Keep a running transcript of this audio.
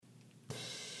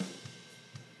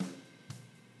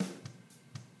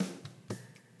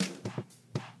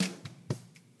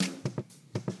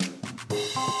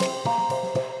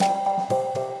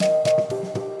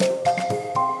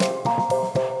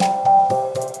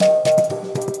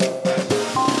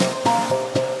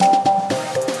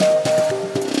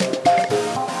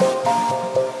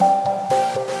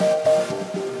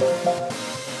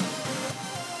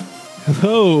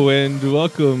Hello and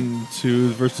welcome to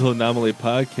the Versatile Anomaly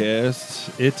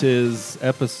Podcast. It is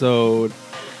episode...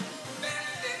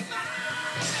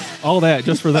 all that,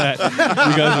 just for that. You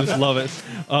guys just love it.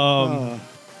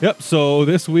 Yep, so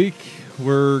this week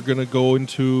we're going to go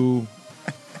into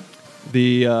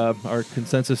the our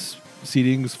consensus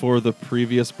seedings for the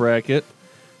previous bracket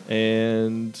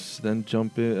and then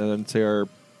jump in and say our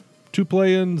two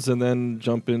play-ins and then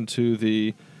jump into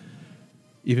the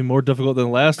even more difficult than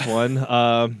the last one.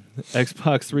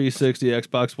 Xbox 360,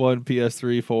 Xbox One,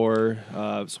 PS3,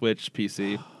 4, Switch,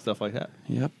 PC, stuff like that.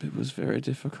 Yep, it was very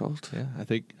difficult. Yeah, I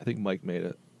think Mike made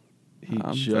it.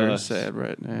 I'm very sad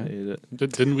right now. Made it.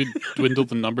 Didn't we dwindle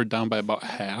the number down by about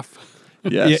half?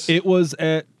 Yes. Yeah, it was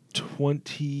at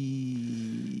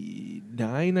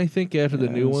 29, I think, after the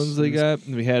new ones they got.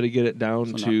 And we had to get it down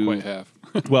So to not quite half.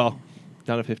 well,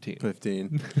 down to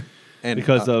 15 and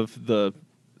because of the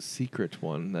secret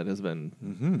one that has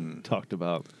been talked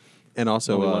about. and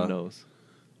also Only one knows.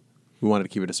 we wanted to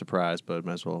keep it a surprise, but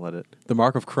might as well let it. The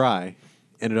Mark of Cry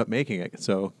ended up making it,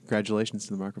 so congratulations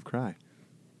to the Mark of Cry.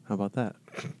 How about that?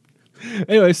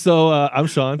 Anyway, so I'm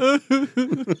Sean.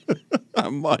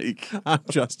 I'm Mike. I'm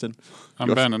Justin.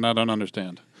 I'm Ben, and I don't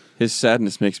understand. His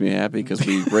sadness makes me happy because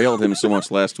we railed him so much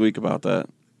last week about that.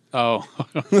 Oh,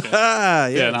 Ah,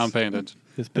 yeah, now I'm paying attention.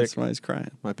 His pick. That's why he's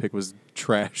crying. My pick was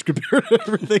trash compared to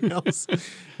everything else.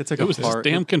 It's like It was just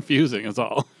damn confusing, is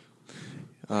all.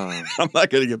 I'm not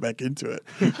going to get back into it.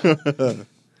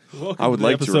 Welcome I would to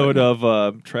like the to episode right of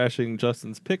trashing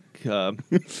Justin's pick. We're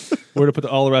gonna put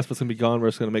all the rest of us gonna be gone. We're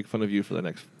just gonna make fun of you for the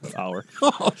next hour.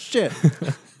 Oh shit!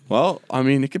 Well, I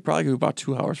mean, it could probably go about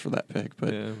 2 hours for that pick,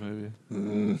 but Yeah,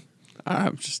 maybe.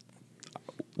 I'm just...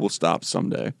 We'll stop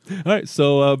someday. All right,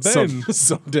 so Ben,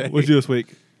 Someday. what'd you do this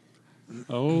week?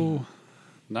 Oh,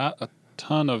 not a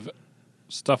ton of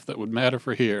stuff that would matter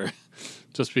for here.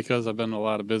 Just because I've been a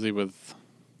lot of busy with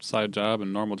side job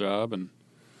and normal job and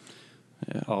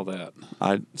all that.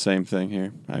 Same thing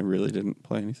here. I really didn't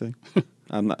play anything.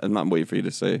 I'm not waiting for you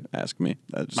to ask me.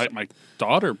 My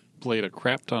daughter played a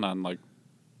crap ton on like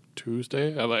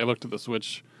Tuesday. I looked at the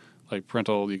Switch, like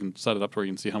parental. You can set it up where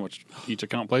you can see how much each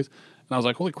account plays, and I was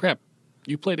like, "Holy crap!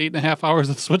 You played 8.5 hours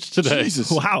of Switch today." Jesus.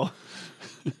 Wow.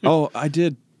 Oh, I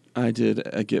did. I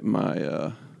get my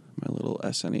my little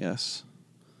SNES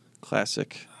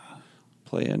Classic,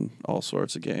 playing all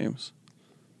sorts of games.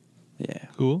 Yeah.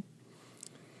 Cool.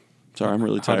 Sorry, I'm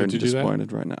really How tired did and you do that?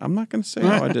 disappointed right now. I'm not going to say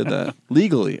how I did that.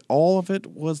 Legally. All of it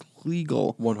was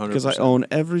legal. 100%. Because I own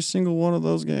every single one of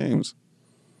those games.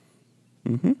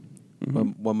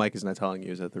 What Mike is not telling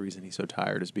you is that the reason he's so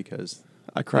tired is because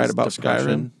I cried his about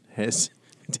depression Skyrim. has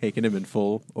taken him in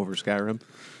full over Skyrim.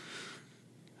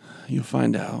 You'll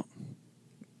find out.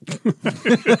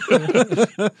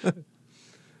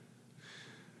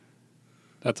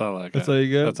 That's all I got. That's all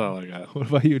you got? That's all I got. What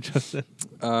about you, Justin?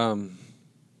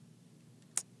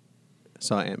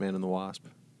 Saw Ant-Man and the Wasp.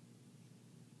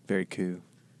 Very cool.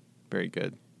 Very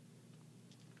good.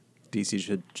 DC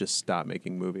should just stop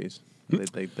making movies.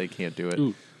 They can't do it.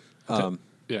 Ooh.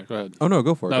 Yeah, go ahead. Oh no,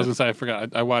 go for it. I was going to say, I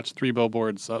forgot. I watched 3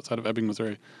 Billboards outside of Ebbing,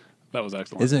 Missouri. That was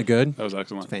excellent. Isn't it good? That was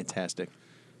excellent. It's fantastic.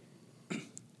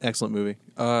 Excellent movie.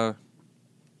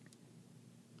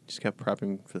 Just kept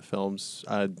prepping for the films.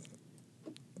 I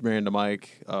ran into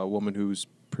Mike, a woman who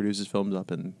produces films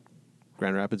up in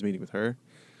Grand Rapids, meeting with her.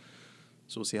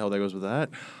 So we'll see how that goes with that.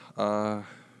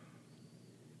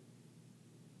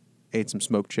 Ate some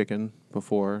smoked chicken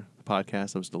before the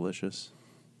podcast. That was delicious.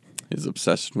 His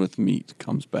obsession with meat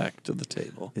comes back to the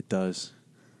table. It does.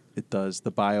 It does.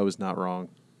 The bio is not wrong.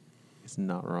 It's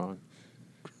not wrong.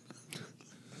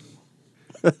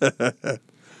 He's And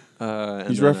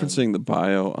then, referencing the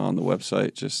bio on the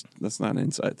website. That's not an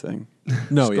inside thing.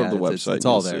 No, Just yeah, go to the it's website. it's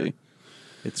all and you'll there. see.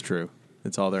 It's true.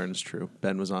 It's all there and it's true.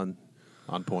 Ben was on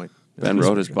point. Ben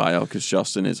wrote his bio because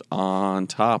Justin is on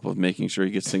top of making sure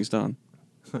he gets things done.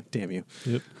 Damn you.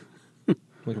 Yep.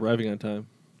 Like arriving on time.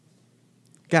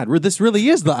 God, this really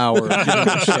is the hour.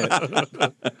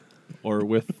 Shit. Or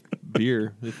with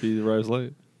beer if he arrives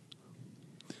late.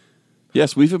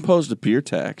 Yes, we've imposed a beer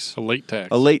tax. A late tax.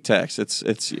 A late tax. It's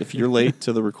if you're late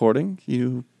to the recording,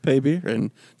 you pay beer,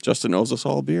 and Justin owes us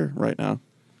all beer right now.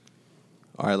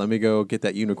 All right, let me go get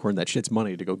that unicorn that shits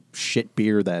money to go shit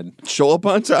beer then. Show up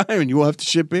on time, and you will have to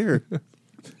ship beer.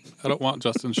 I don't want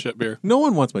Justin's shit beer. No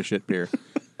one wants my shit beer.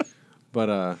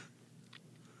 But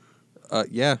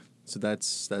Yeah. So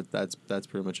that's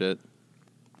pretty much it.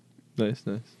 Nice.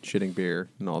 Shitting beer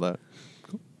and all that.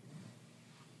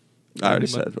 I already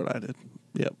Anybody? said what I did.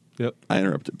 Yep. Yep. I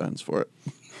interrupted Ben's for it.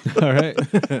 All right.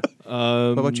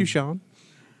 What about you, Sean?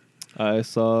 I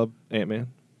saw Ant-Man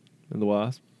and the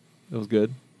Wasp. It was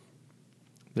good.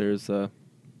 There's a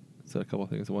couple of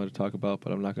things I wanted to talk about,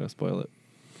 but I'm not going to spoil it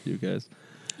for you guys.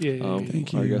 Yeah.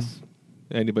 Thank I you. guess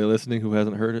anybody listening who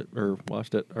hasn't heard it or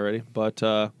watched it already. But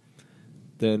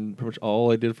then pretty much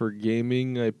all I did for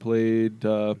gaming, I played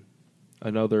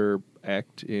another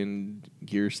act in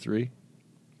Gears 3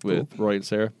 with Roy and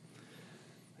Sarah.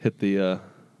 Hit the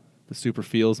super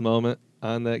feels moment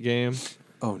on that game.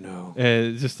 Oh no.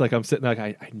 And it's just like I'm sitting there,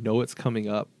 like I know it's coming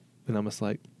up, and I'm just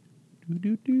like,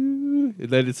 doo. And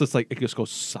then it's just like it just goes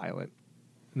silent,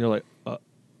 and they're like, and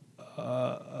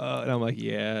I'm like,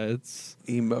 yeah, it's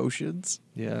Emotions.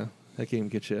 that game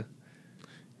gets you.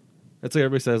 That's like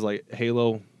everybody says, like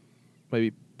Halo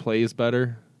maybe plays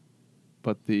better,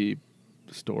 but the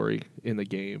story in the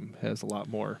game has a lot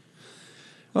more.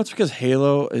 Well, it's because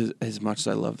Halo, is, as much as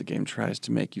I love the game, tries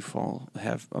to make you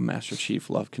have a Master Chief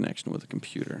love connection with a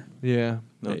computer. Yeah,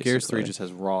 No, Gears 3 basically. just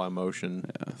has raw emotion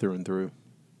Yeah. through and through.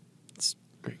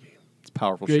 great game. It's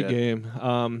powerful Great shit. game.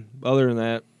 Other than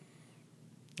that,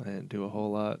 I didn't do a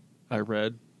whole lot. I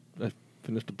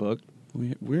finished a book.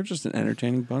 We're just an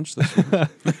entertaining bunch this week.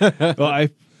 Well,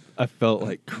 I felt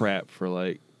like crap for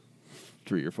like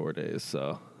 3 or 4 days,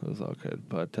 so it was all good.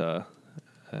 But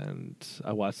and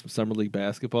I watched some summer league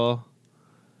basketball.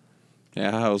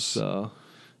 Yeah, how's So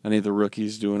any of the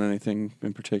rookies doing anything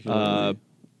in particular?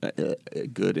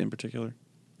 Good in particular?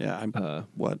 Yeah, I'm.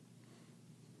 What?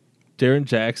 Darren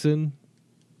Jackson,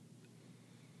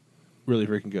 really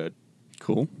freaking good.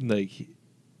 Cool. Like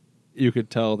you could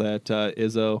tell that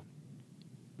Izzo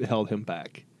held him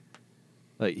back.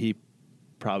 Like he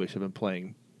probably should have been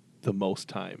playing the most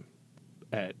time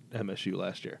at MSU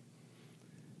last year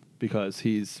because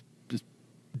he's just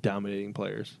dominating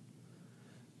players.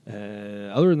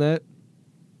 And other than that,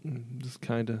 just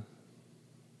kind of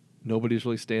nobody's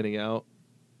really standing out.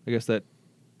 I guess that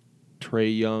Trey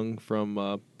Young from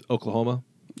Oklahoma.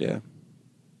 Yeah.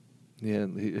 Yeah,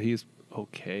 he's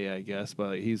okay, I guess,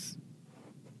 but his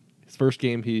first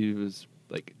game he was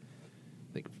like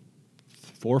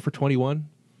 4 for 21,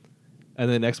 and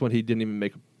the next one he didn't even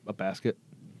make a basket.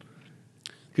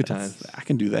 Good times. I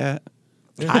can do that.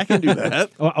 I can do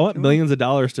that. I want millions of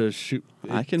dollars to shoot.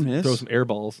 I can miss. Throw some air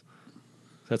balls.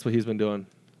 That's what he's been doing.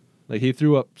 Like he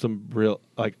threw up some real.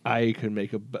 Like I could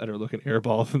make a better looking air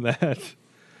ball than that.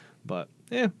 But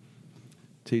yeah,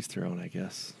 to each their own, I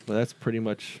guess. But that's pretty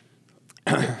much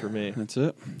it for me. That's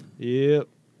it. Yep.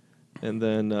 And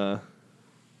then I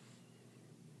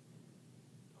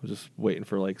was just waiting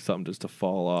for like something just to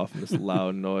fall off and this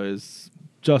loud noise.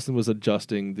 Justin was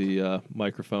adjusting the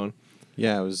microphone.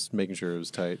 Yeah, I was making sure it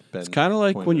was tight. Ben It's kind of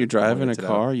like when you're driving a pointed it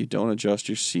car, out. you don't adjust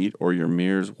your seat or your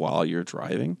mirrors while you're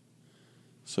driving.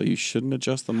 So you shouldn't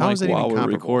adjust the How mic is that even while we're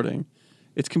comparable? recording.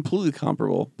 It's completely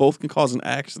comparable. Both can cause an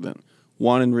accident.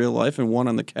 One in real life and one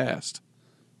on the cast.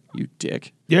 You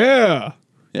dick. Yeah.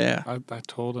 Yeah. I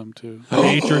told him to.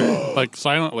 Hatred. Like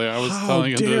silently, I was How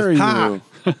telling him dare to. you? Ha!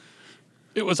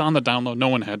 It was on the download. No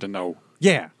one had to know.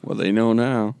 Yeah, Well, they know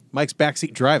now. Mike's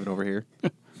backseat driving over here.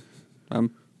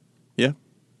 Yeah.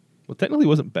 Well, technically,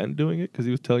 wasn't Ben doing it because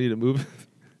he was telling you to move?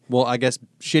 Well, I guess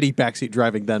shitty backseat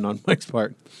driving then on Mike's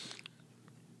part.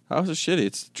 How's it shitty?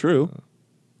 It's true.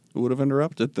 It would have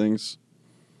interrupted things.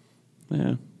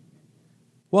 Yeah.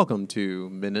 Welcome to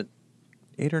minute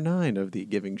 8 or 9 of the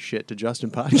Giving Shit to Justin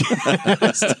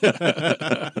podcast.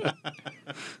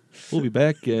 We'll be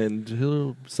back,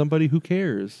 and somebody who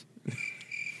cares.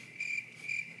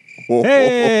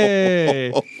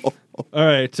 Hey! All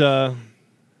right.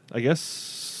 I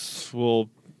guess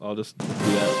I'll just do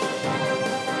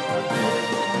that.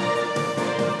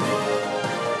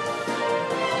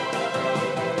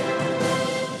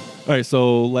 All right.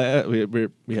 So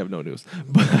we have no news,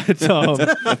 but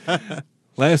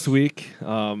last week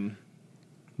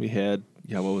we had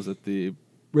what was it? The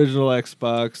original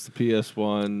Xbox, the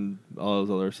PS1, all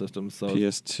those other systems. So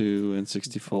PS2 and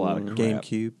 64. A lot of crap.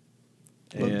 GameCube.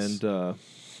 and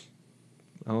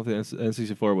I don't think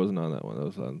N64 wasn't on that one. That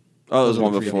was on. Oh, there's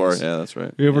one Those were before. games. Yeah, that's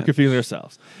right. We were Yeah. confusing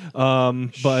ourselves.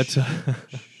 But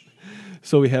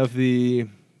so we have the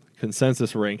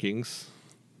consensus rankings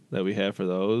that we have for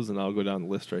those, and I'll go down the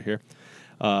list right here.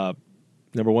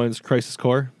 Number 1 is Crisis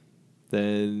Core,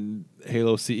 then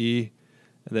Halo CE,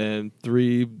 and then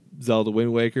 3 Zelda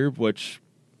Wind Waker, which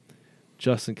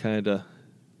Justin kind of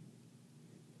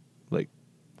like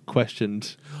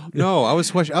questioned. No, I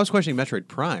was questioning Metroid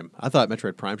Prime. I thought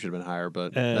Metroid Prime should have been higher,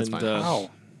 but that's And, fine. Wow.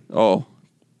 Oh,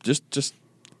 just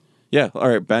yeah. All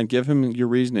right, Ben, give him your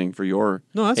reasoning for your.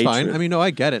 No, that's fine. hatred. I mean, no,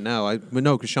 I get it now. But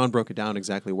no, because Sean broke it down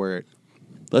exactly where it.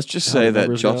 Let's just How say the that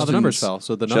numbers go. How the numbers fell.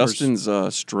 So the numbers.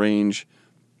 Justin's strange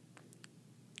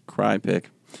cry pick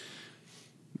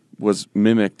was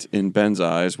mimicked in Ben's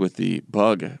eyes with the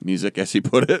bug music, as he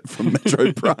put it, from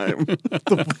Metroid Prime.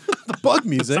 the bug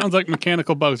music. Sounds like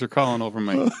mechanical bugs are crawling over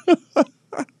me.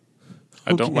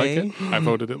 I don't like it. I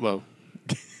voted it low.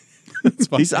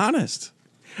 He's honest.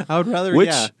 I would rather.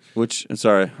 Which,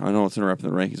 sorry, I know it's interrupting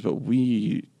the rankings,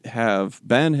 but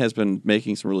Ben has been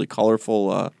making some really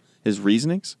colorful his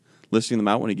reasonings, listing them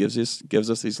out when he gives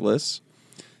us these lists.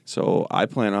 So I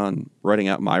plan on writing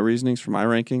out my reasonings for my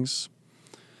rankings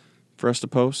for us to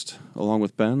post along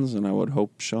with Ben's, and I would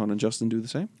hope Sean and Justin do the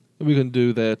same. We can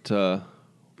do that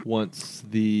once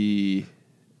the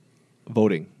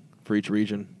voting for each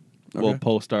region. We'll Okay.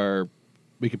 post our.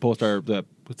 We can post our.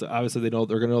 Obviously, they're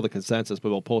going to know the consensus, but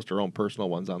we'll post our own personal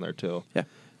ones on there too. Yeah.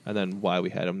 And then why we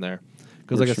had them there,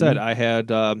 because Works like I for said, me. I had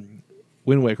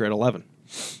Wind Waker at 11.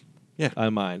 Yeah.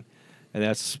 On mine, and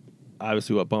that's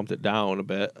obviously what bumped it down a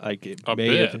bit. Like it A may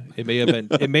bit. have,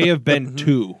 it may have been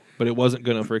 2, but it wasn't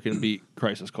going to freaking beat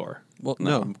Crisis Core Well,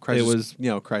 no, Crisis, It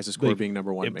was, Crisis Core like, being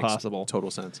number 1 impossible. makes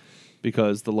total sense.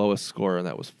 because the lowest score on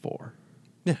that was 4.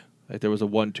 Yeah. Like there was a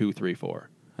 1, 2, 3, 4.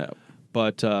 Yeah.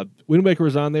 But Wind Waker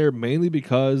was on there mainly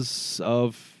because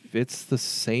of it's the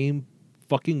same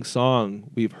fucking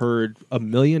song we've heard a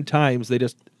million times. They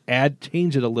just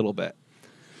change it a little bit.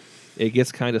 It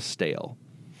gets kind of stale.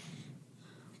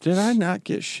 Did I not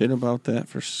get shit about that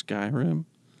for Skyrim?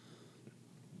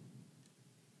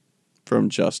 From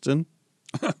Justin,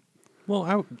 Well,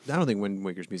 I don't think Wind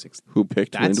Waker's music's who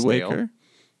picked That's Wind stale. Waker.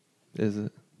 Is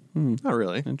it? not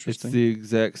really. It's Interesting. the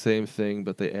exact same thing,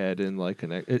 but they add in like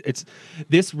it's.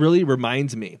 This really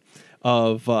reminds me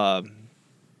of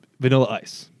Vanilla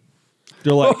Ice.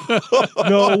 They're like,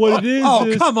 no, what it is? Oh,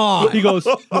 is, come on. He goes,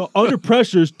 no, under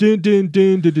pressure is din din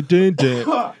din din din din,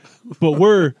 but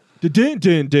we're the din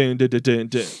din din din din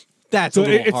din. That's So a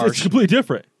little it's harsh. completely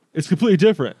different. It's completely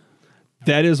different.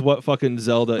 That is what fucking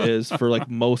Zelda is for like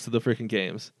most of the freaking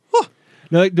games.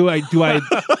 Now, like, do I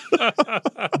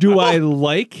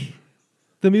like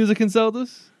the music in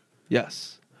Zeldas?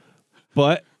 Yes,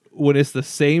 but when it's the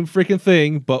same freaking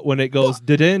thing, but when it goes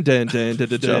din din din din din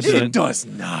din, Justin. It does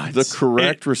not. The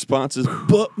correct response is,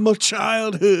 but my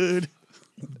childhood.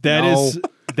 that No.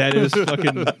 is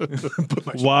fucking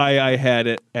why I had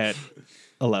it at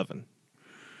 11.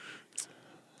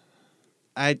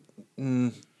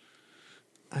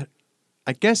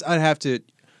 I guess I would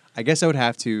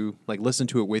have to like listen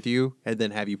to it with you and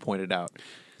then have you point it out.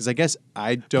 Because I guess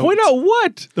I don't Point out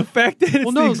what? The fact that it's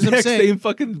Well, no, the 'cause I'm exact saying- same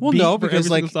fucking Well, beat no, for because every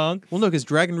like single song. well, no, because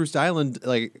Dragon Roost Island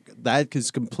like that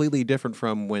is completely different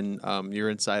from when you're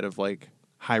inside of like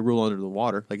Hyrule under the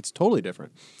water. Like it's totally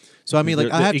different. So I mean,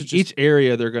 like I have to just each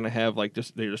area they're gonna have like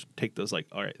they just take those like,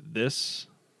 all right, this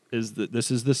is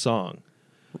the song.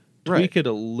 Tweak Right. it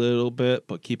a little bit,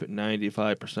 but keep it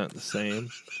 95% the same.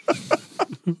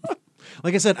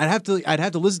 like I said, I'd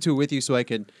have to listen to it with you so I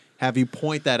could have you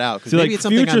point that out. Because See, maybe like it's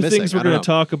something future I'm missing. things we're I don't gonna know.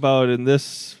 talk about in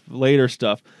this later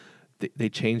stuff, they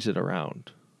changed it around.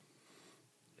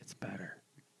 It's better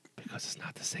because it's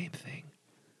not the same thing.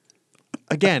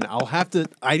 Again,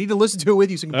 I need to listen to it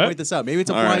with you so I can All right. point this out. Maybe it's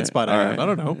a All blind right, spot all I have. right. I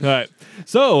don't know. All right.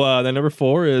 So then number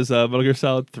 4 is Metal Gear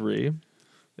Solid 3,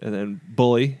 and then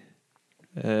Bully.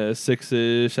 6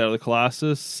 is Shadow of the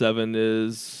Colossus. 7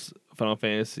 is Final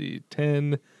Fantasy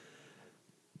 10.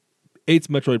 8's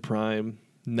Metroid Prime.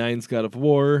 9's God of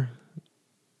War.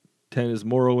 10 is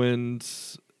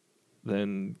Morrowind.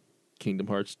 Then Kingdom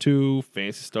Hearts 2.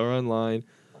 Phantasy Star Online.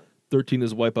 13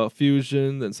 is Wipeout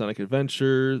Fusion. Then Sonic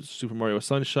Adventure. Super Mario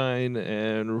Sunshine.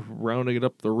 And rounding it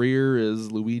up the rear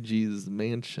is Luigi's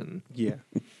Mansion. Yeah.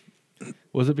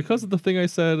 Was it because of the thing I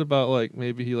said about like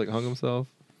maybe he like hung himself?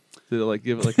 Did it like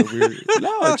give it like a weird,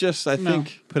 No, I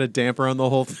think Put a damper on the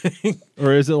whole thing.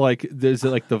 or is it like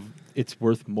it's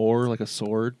worth more like a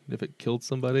sword if it killed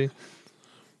somebody?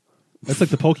 That's like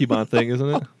the Pokemon thing, isn't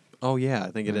it? Oh yeah,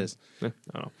 I think it is. I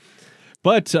don't know.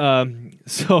 But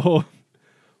so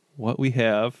what we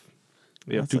have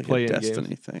that's two like a play-in Destiny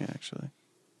games. thing, actually.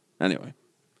 Anyway,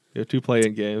 We have 2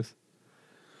 play-in games.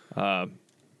 I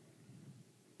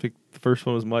think the first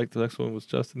one was Mike. The next one was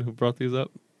Justin who brought these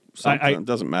up. it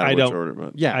doesn't matter I which don't- order,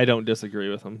 but Yeah. I don't disagree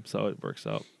with him, so it works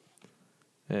out.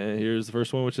 And here's the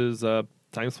first one, which is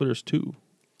Time Splitters 2.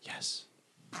 Yes.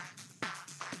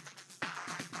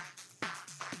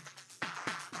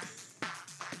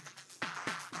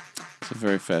 It's a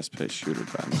very fast-paced shooter,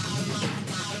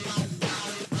 Ben.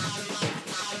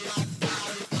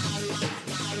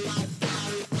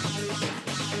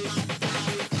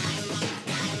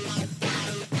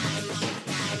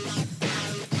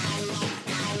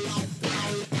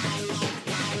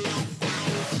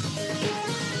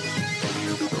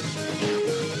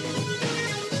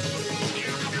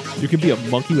 You can be a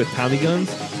monkey with Tommy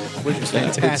guns. Which is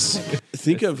Yeah, fantastic.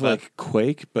 Think of like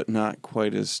Quake, but not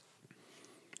quite as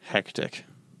hectic.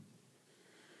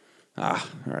 All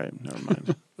right, never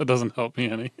mind. That doesn't help me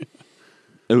any.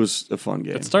 It was a fun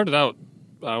game. It started out,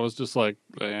 I was just like,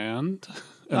 and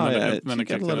Oh, then, yeah, then you it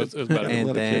kicked gotta in. let It was better. And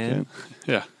Let it kick then- in.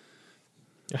 Yeah.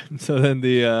 So then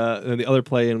the other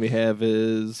play-in we have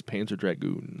is Panzer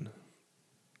Dragoon.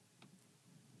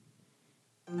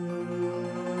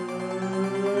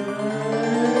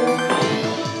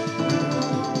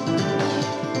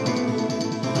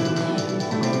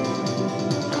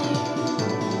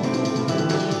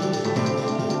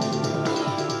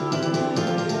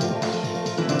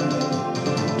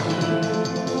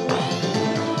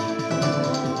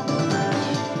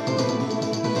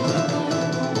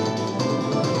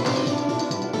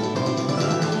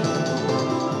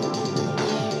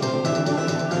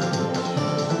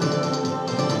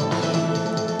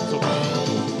 So,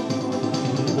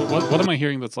 what am I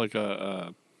hearing that's like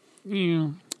Darth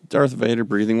Vader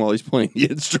breathing while he's playing the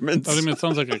instruments. I mean, it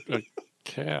sounds like a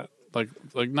cat. Like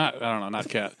not, I don't know, not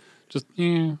cat. Just,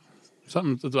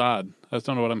 something that's odd. I just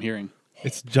don't know what I'm hearing.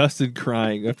 It's Justin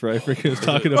crying after I freaking was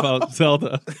talking about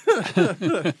Zelda.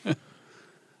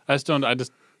 It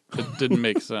didn't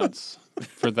make sense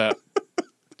for that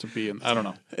to be in, I don't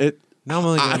know. It. Now I'm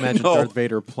only going to imagine know. Darth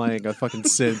Vader playing a fucking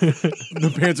synth. The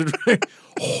Panzer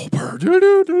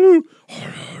Dragoon.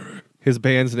 His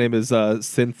band's name is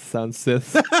Synths on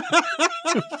Sith.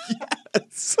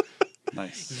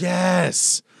 Nice.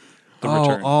 Yes. The Oh,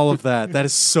 return. all of that. That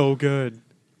is so good.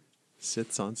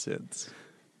 Sits on synths.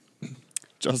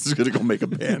 Justin's gonna go make a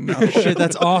band now. Shit,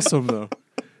 that's awesome though.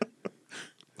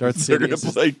 Darth They're gonna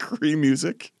Sidious. play Cree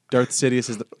music. Darth Sidious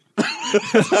is the.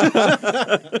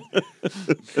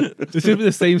 It's gonna be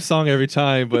the same song every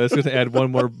time, but it's gonna add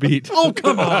one more beat. Oh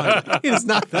come on! It is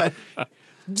not that.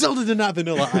 Zelda did not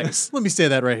Vanilla Ice. Let me say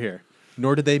that right here.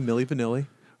 Nor did they Milli Vanilli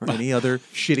or any other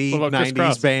shitty What about Chris '90s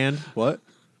Cross? band. What?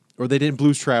 Or they didn't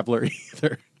Blues Traveler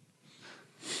either.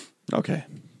 Okay.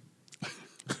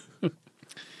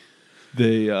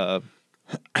 The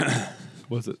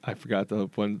was it? I forgot the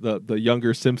one. The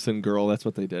younger Simpson girl. That's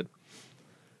what they did.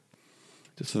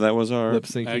 So that was our Lip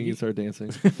syncing Maggie? and start dancing.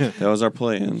 that was our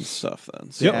play-in stuff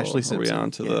then. So Yep. Ashley Are we Simpson.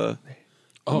 on to the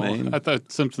Oh, main? I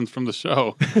thought Simpsons from the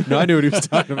show. No, I knew what he was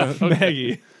talking about.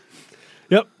 Maggie.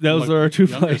 Yep, those are our two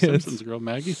Younger play-ins. Simpsons girl,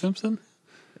 Maggie Simpson.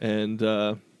 And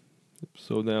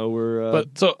so now we're.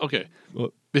 But so okay,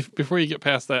 what- before you get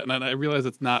past that, and I realize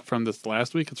it's not from this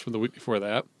last week; it's from the week before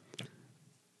that.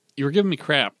 You were giving me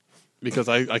crap because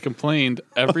I complained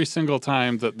every single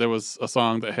time that there was a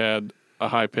song that had a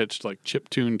high pitched like chip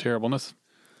tune terribleness.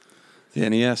 The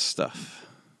NES stuff.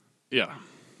 Yeah,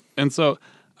 and so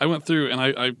I went through and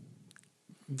I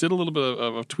did a little bit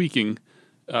of tweaking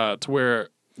to where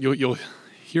you'll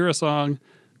hear a song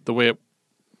the way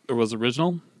it was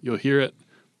original. You'll hear it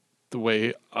the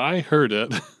way I heard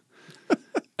it,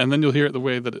 and then you'll hear it the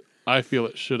way that I feel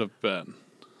it should have been.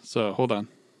 So hold on.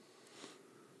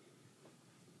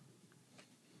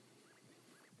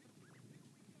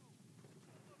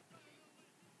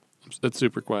 It's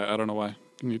super quiet. I don't know why.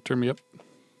 Can you turn me up?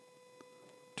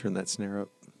 Turn that snare up.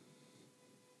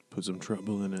 Put some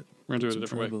trouble in it. We're gonna do it Some a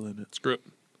different way. trouble in it. Screw it.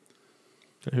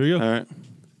 Here we go. All right.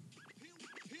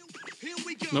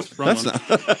 Nope, wrong That's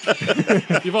one.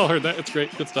 not. You've all heard that. It's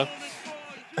great. Good stuff.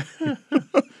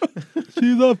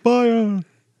 She's on fire.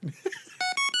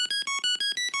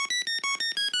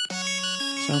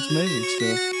 Sounds amazing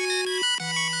still.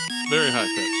 Very high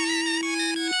pitched.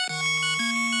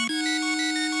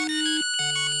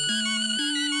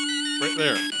 Right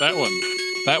there. That one.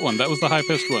 That one. That was the high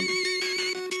pitched one.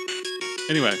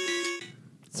 Anyway.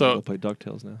 We'll So play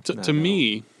DuckTales now. to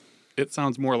me, it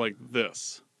sounds more like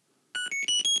this.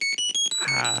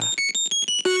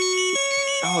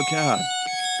 Oh God.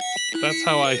 That's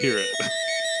how I hear it. I'm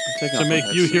taking To off my make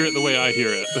you headset. hear it the way I hear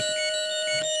it.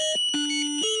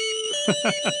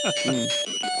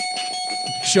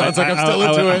 Sean's like, I'm still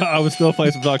into it. I would still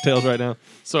play some DuckTales right now.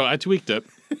 So I tweaked it,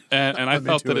 and I I'm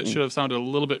felt into that it. it should have sounded a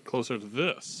little bit closer to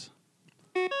this.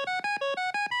 It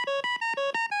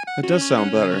does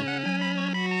sound better.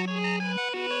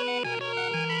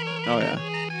 Oh yeah.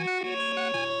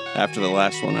 After the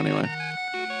last one, anyway.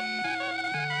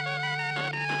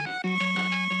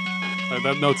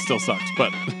 That note still sucks,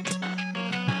 but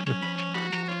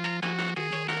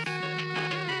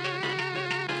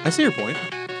I see your point.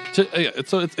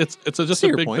 so it's just See a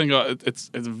your big point. thing. It's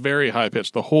very high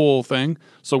pitched, the whole thing.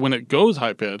 So when it goes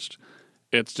high pitched,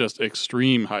 it's just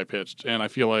extreme high pitched, and I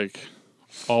feel like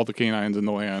all the canines in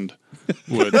the land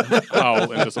would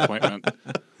howl in disappointment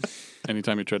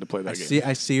anytime you tried to play that game.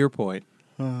 I see your point.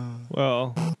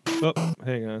 Well, oh,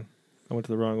 hang on. I went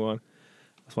to the wrong one.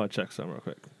 I just want to check something real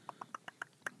quick.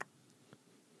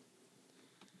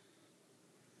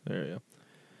 There you go.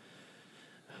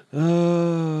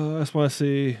 I just want to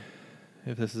see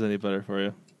if this is any better for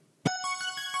you.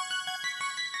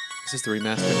 Is this the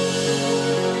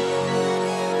remaster?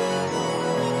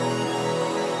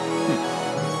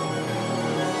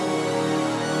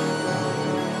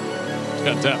 It's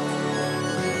got depth.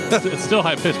 It's still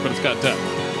high pitched, but it's got depth.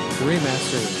 The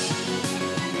remaster is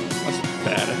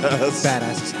That's bad.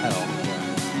 badass as hell.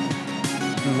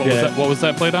 What was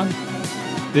that played on?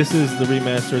 This is the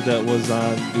remaster that was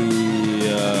on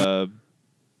the.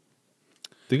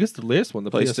 I think it's the latest one,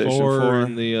 the PlayStation PS4 4.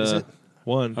 and the Is it?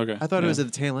 one. Okay. I thought it was at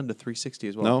the tail end of 360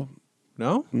 as well. No.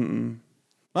 No? Mm-mm.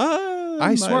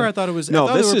 I swear I thought it was. I No,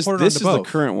 thought this they is reported this onto is the both.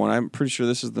 current one. I'm pretty sure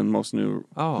this is the most new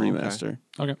Oh, okay. remaster.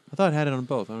 Okay. I thought it had it on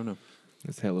both. I don't know.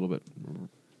 It's a little bit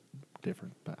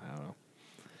different, but I don't know.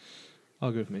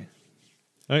 All good with me.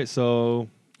 All right, so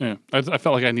Yeah, I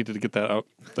felt like I needed to get that out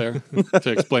there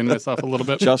to explain myself a little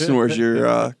bit. Justin, where's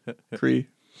your Cree?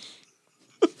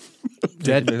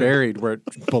 Dead buried where it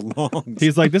belongs.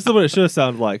 he's like, this is what it should have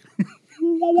sounded like.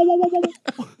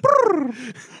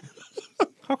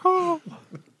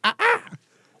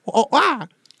 Oh, ah!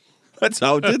 That's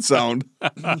how it did sound.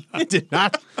 It did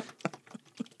not.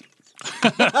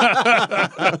 There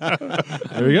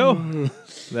we go.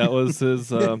 That was his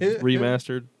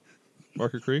remastered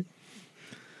Marker Creek.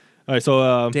 All right,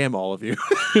 so Damn all of you.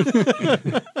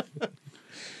 right,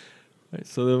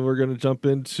 so then we're gonna jump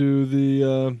into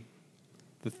the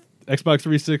Xbox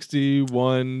 360,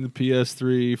 One, the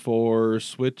PS3, 4,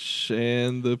 Switch,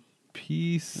 and the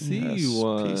PC Yes,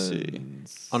 ones.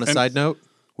 PC. On a side note,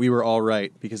 we were all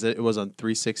right because it was on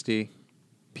 360,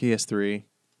 PS3,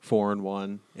 4 and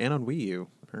 1, and on Wii U.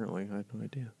 Apparently, I had no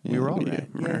idea. Yeah, we were all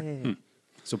Wii U. right. Yay.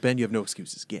 So Ben, you have no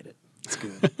excuses. Get it. It's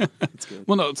good. It's good.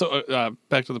 Well, no. So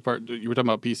back to the part you were talking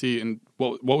about PC, and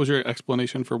what was your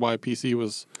explanation for why PC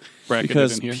was bracketed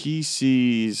Because in here?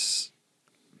 PCs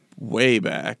way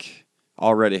back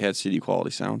already had CD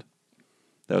quality sound.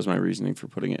 That was my reasoning for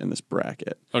putting it in this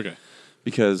bracket. Okay.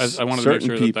 Because I wanted to make certain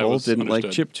sure that people was didn't like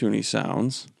understood. chiptune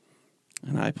sounds,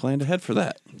 and I planned ahead for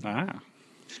that. Ah,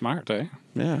 smart, eh?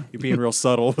 Yeah. You're being real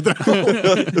subtle with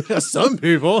that. Some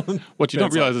people. What you don't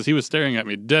Ben's realize is he was staring at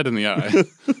me dead in the eye.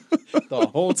 the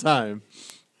whole time.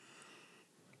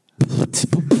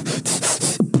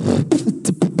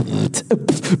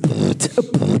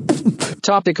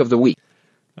 Topic of the week.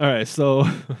 All right, so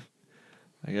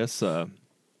I guess we're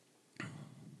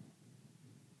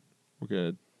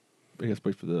gonna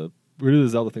wait for we're gonna do the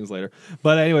Zelda things later.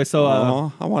 But anyway, so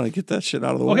I want to get that shit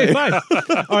out of the way. okay, fine.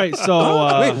 All right,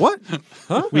 so Wait,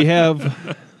 what? we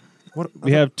have What?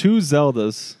 we have two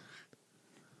Zeldas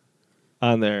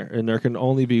on there, and there can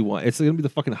only be one. It's gonna be the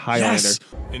fucking Highlander. Yes!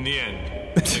 In the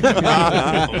end, there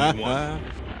can be only one.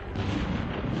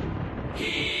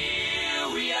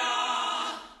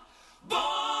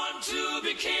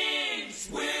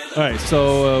 All right,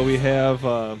 so we have,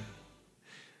 like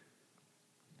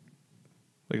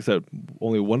I said,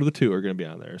 only one of the two are going to be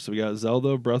on there. So we got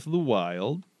Zelda Breath of the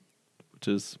Wild, which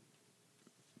is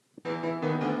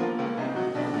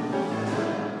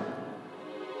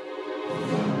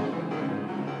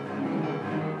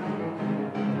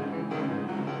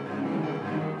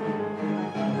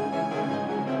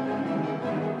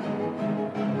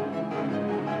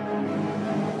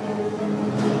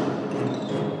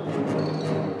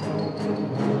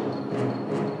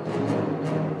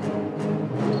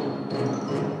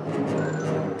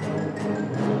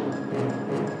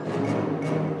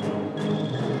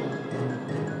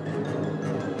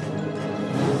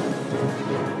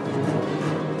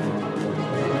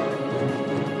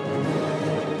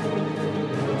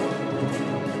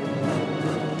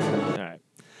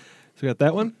So we got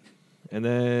that one. And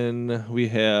then we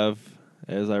have,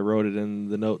 as I wrote it in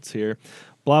the notes here,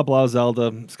 blah, blah,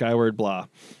 Zelda, Skyward, blah.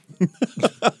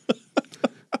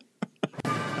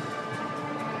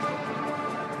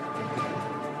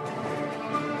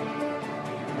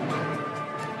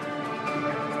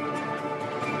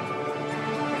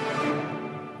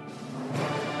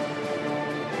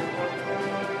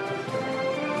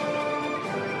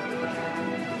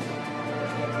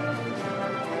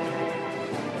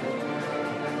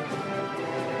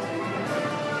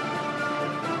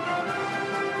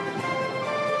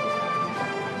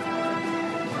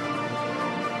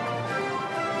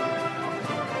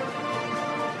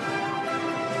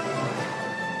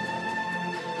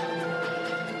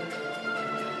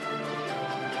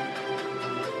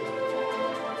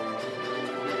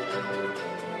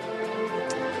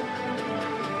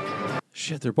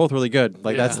 Shit, they're both really good.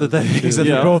 Like that's Yeah. the thing. Is that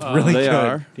Yeah, they're both really they good.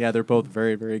 are. Yeah, they're both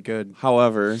very, very good.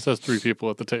 However, It says 3 people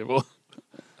at the table.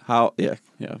 one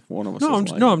of us. No, doesn't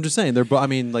like I'm just saying they're both. I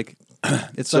mean, like,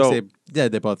 it sucks. So,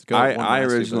 they both go. I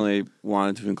originally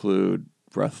wanted to include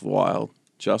Breath of the Wild.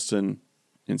 Justin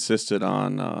insisted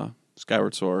on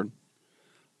Skyward Sword,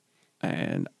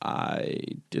 and I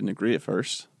didn't agree at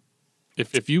first.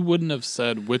 If you wouldn't have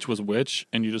said which was which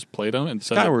and you just played them and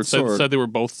Skyward Sword. said they were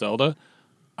both Zelda,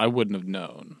 I wouldn't have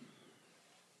known.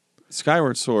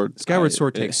 Skyward Sword.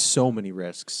 takes so many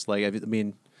risks. Like, I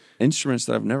mean, instruments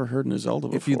that I've never heard in a Zelda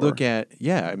before. if you look at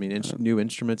new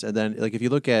instruments, and then like if you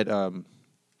look at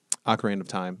Ocarina of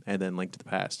Time and then Link to the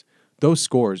Past, those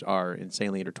scores are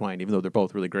insanely intertwined. Even though they're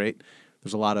both really great,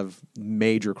 there's a lot of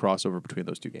major crossover between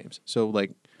those two games. So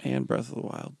like, and Breath of the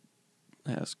Wild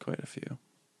has quite a few.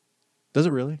 does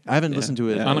it really? I haven't listened to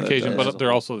it Yeah, On that occasion, does. but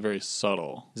they're also very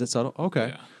subtle. Is it subtle? Okay.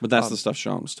 Yeah. But that's the stuff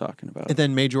Sean was talking about. And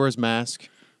then Majora's Mask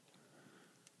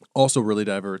also really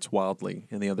diverts wildly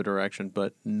in the other direction,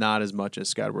 but not as much as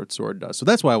Skyward Sword does. So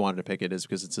that's why I wanted to pick it, is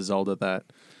because it's a Zelda that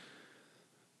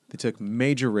they took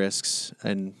major risks,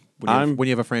 and when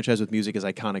you have a franchise with music as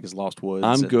iconic as Lost Woods,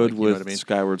 I'm and, good like, you with know what I mean?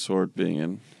 Skyward Sword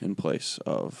being in place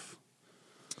of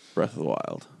Breath of the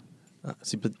Wild.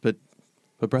 See, but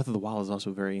Breath of the Wild is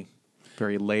also very,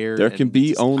 very layered. There and can be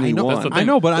just- only I know, one. That's the I thing.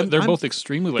 know, but they're I'm both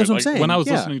extremely that's layered. what I'm Like, saying, when I was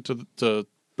yeah. listening to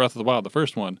Breath of the Wild, the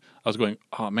first one, I was going,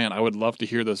 "Oh man, I would love to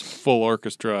hear this full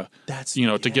orchestra." That's- to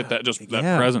get yeah, that that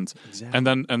yeah, presence. exactly. And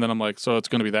then I'm like, so it's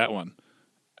going to be that one.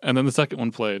 And then the second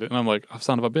one played, and I'm like, oh,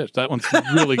 son of a bitch, that one's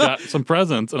really got some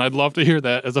presence, and I'd love to hear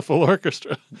that as a full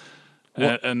orchestra.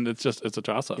 And it's a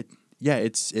toss up. Yeah,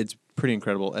 it's pretty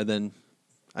incredible. And then,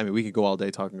 I mean, we could go all day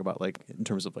talking about like in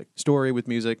terms of like story with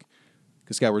music,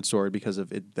 because Skyward Sword, because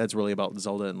of it, that's really about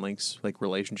Zelda and Link's like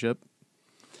relationship.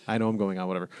 I know I'm going on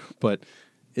whatever, but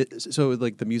so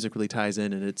like the music really ties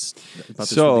in, and it's about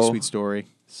this really sweet story.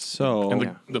 So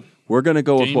And the we're gonna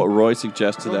go with game- what Roy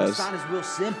suggested as is real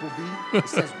simple, B. It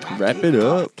says wrap it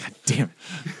up. Damn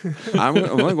it! I'm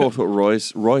gonna go with what Roy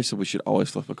said. We should always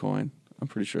flip a coin. I'm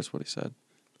pretty sure that's what he said.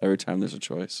 Every time there's a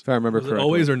choice. If I remember Was it correctly,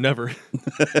 always or never?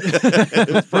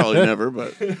 Probably never,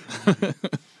 but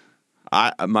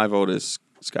my vote is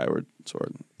Skyward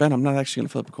Sword. Ben, I'm not actually gonna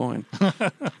flip a coin.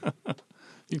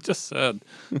 you just said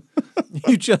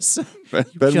you just said. Ben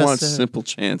just wants said- simple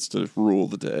chance to rule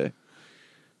the day.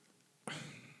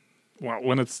 well,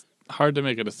 when it's hard to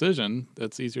make a decision,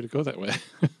 it's easier to go that way.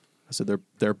 So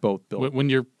they're both built. when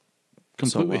you're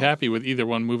completely well. happy with either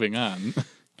one moving on.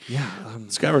 Yeah,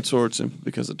 Skyward Sword simply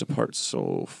because it departs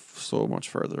so much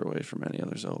further away from any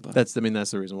other Zelda. that's the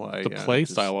reason why The play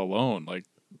style alone, like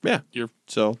yeah. you're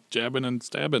So jabbing and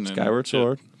stabbing. Skyward and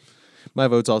Sword. My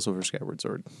vote's also for Skyward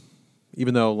Sword.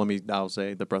 Even though, I'll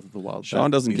say the Breath of the Wild.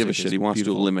 Sean that doesn't give a music shit. is He wants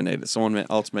beautiful. to eliminate it. Someone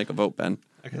else make a vote, Ben.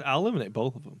 I'll eliminate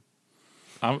both of them.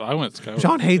 I went Skyward.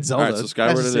 Sean hates Zelda. All right, so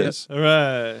Skyward That's it just is. All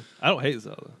right. I don't hate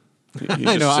Zelda. He's I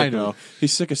just know, I sick of- know.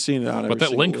 He's sick of seeing it on but every that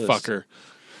single Link list. fucker.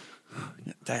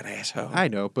 That asshole. I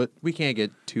know, but we can't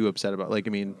get too upset about. I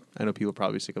know people are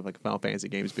probably sick of like Final Fantasy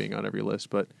games being on every list,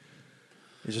 but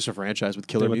it's just a franchise with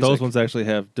killer Yeah, but music. those ones actually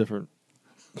have different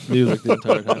music the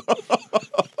entire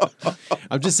time.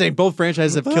 I'm just saying both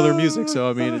franchises have killer music, so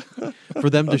I mean, for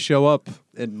them to show up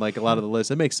in like a lot of the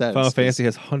lists, it makes sense. Final Fantasy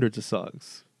has hundreds of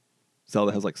songs.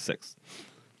 Zelda has like 6.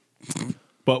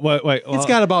 But wait, It's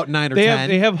got about 9 or they 10.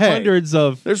 have Hey, hundreds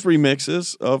of There's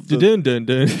remixes of the dun dun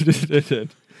dun dun dun.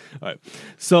 All right,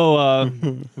 so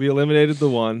we eliminated the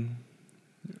one.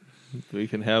 We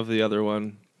can have the other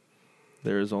one.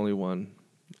 There is only one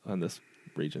on this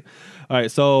region. All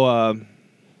right, so I'm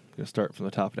gonna start from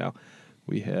the top now.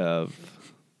 We have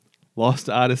Lost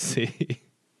Odyssey.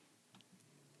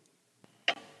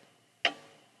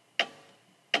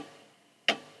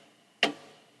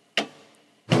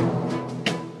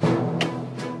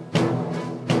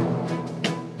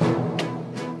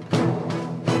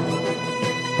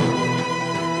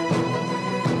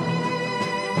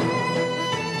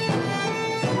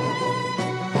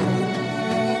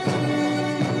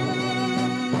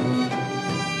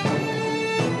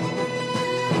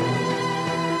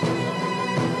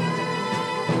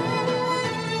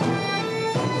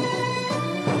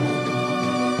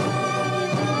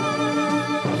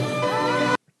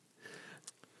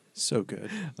 So good.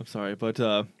 I'm sorry, but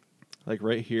like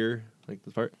right here, like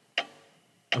this part.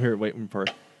 I'm here waiting for.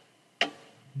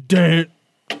 Dun,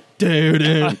 dun,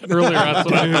 dun. Earlier, that's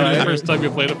what the first time you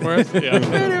played it for us.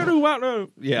 Yeah.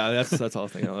 Yeah, that's all I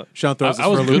was thinking of. Sean throws I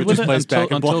was for a good loop, with just it plays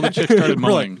back and until the block. chick started We're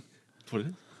like, mowing. What is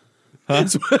it?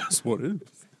 That's what it is.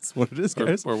 That's what it is,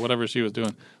 guys. or whatever she was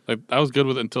doing. Like I was good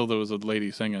with it until there was a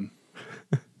lady singing.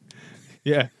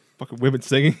 Yeah, fucking women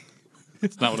singing.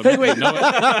 It's not what I meant. No,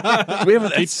 Do we have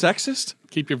that's sexist?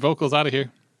 keep your vocals out of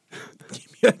here.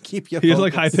 Keep your He has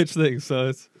like focus. high pitched things, so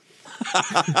it's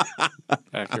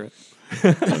Accurate.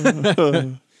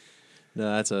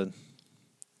 No, that's a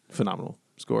phenomenal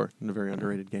score and a very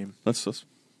underrated game.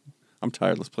 I'm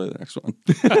tired. Let's play the next one.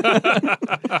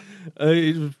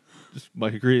 just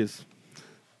Mike agrees.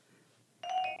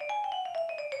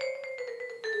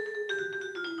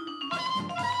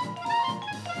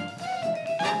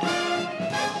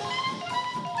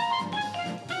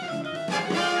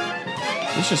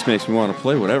 This just makes me want to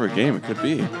play whatever game it could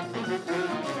be.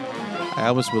 I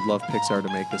almost would love Pixar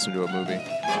to make this into a movie.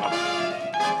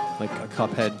 Like a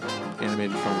Cuphead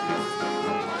animated film would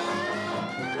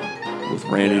be With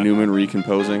Randy Newman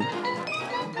recomposing.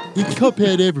 It's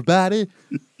Cuphead, everybody.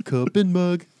 Cup and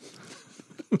mug.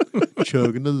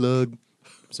 Chugging the lug.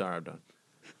 Sorry, I'm done.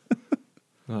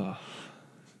 All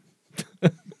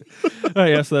right,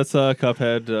 yeah, so that's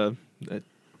Cuphead. I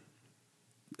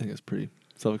think it's pretty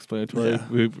self-explanatory. Yeah.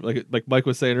 We like Mike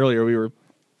was saying earlier, we were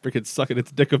freaking sucking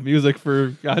its dick of music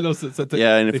for God knows since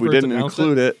Yeah, and if we didn't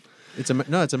include it, It's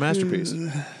a masterpiece.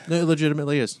 No, it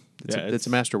legitimately is. It's a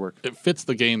masterwork. It fits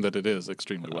the game that it is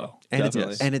extremely well. And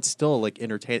Definitely. it's still like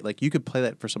entertaining. Like you could play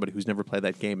that for somebody who's never played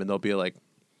that game, and they'll be like,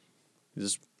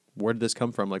 where did this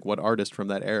come from? Like, what artist from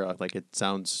that era? Like, it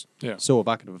sounds so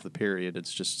evocative of the period.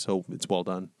 It's just it's well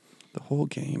done. the whole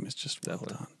game is just well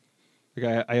Definitely. done.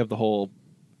 Like I have the whole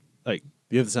like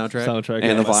You have the soundtrack? soundtrack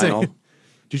And the yeah. vinyl.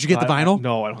 Did you get the vinyl?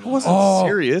 No, I don't. I know. wasn't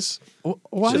serious. Well,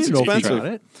 I It's didn't know if you expensive.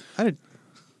 got it. I did.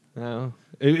 No.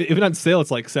 If it's on sale,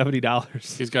 it's like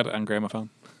 $70. He's got it on gramophone.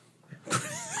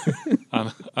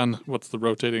 on what's the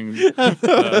rotating?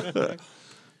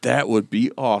 That would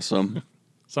be awesome.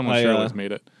 Someone I, sure uh, always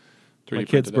made it. 3D My kid's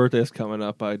printed it. birthday is coming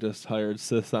up. I just hired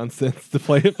Sith on Synth to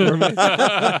play it for me.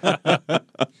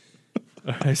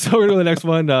 All right, so we're going to the next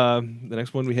one. The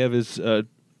next one we have is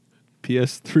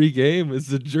PS3 game is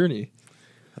The Journey.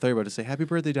 I thought you were about to say, happy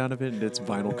birthday, Donovan, and it's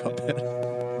vinyl Cuphead.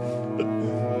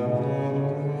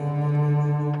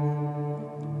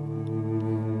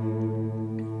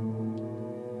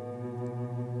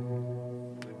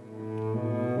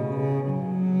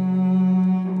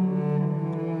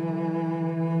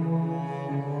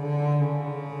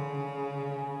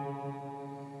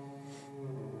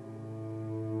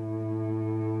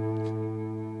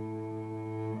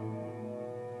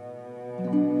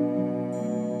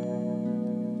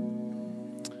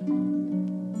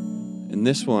 And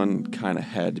this one kind of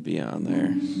had to be on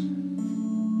there.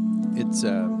 It's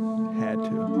Had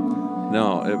to.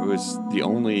 No, it was the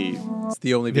only. It's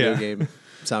the only video Yeah. game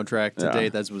soundtrack to Yeah.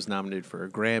 date that was nominated for a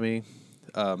Grammy.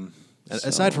 And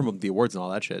aside from the awards and all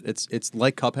that shit, it's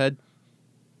like Cuphead.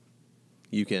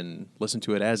 You can listen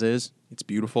to it as is. It's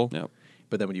beautiful. Yep.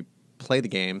 But then when you play the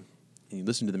game and you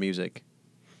listen to the music,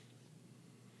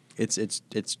 it's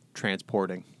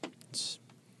transporting. It's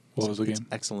What was the it's game?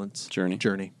 excellence.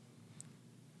 Journey.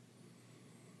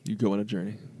 You go on a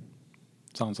journey.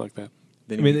 Sounds like that.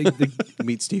 Then I mean, you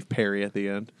meet Steve Perry at the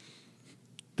end.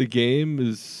 The game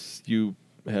is you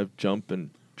have jump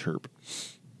and chirp,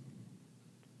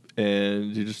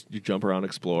 and you jump around,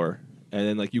 explore, and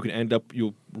then like you can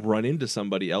you'll run into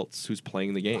somebody else who's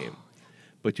playing the game,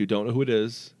 but you don't know who it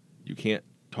is. You can't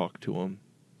talk to them.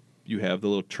 You have the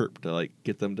little chirp to like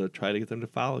try to get them to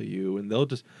follow you, and they'll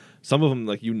just some of them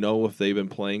like if they've been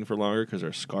playing for longer because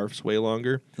their scarf's way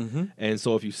longer, and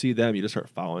so if you see them, you just start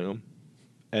following them,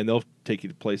 and they'll take you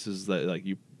to places that like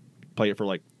you play it for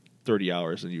like 30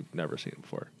 hours and you've never seen it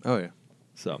before. Oh, yeah.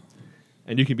 So,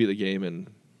 and you can beat the game in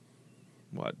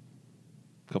a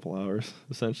couple hours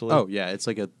essentially. Oh, yeah. It's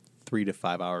like a 3 to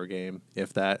 5 hour game,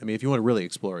 if that. I mean, if you want to really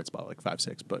explore, it's about like 5,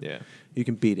 6, but Yeah. you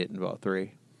can beat it in about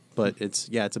 3. But it's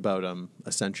about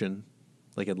ascension,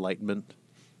 like enlightenment.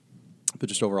 But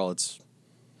just overall, it's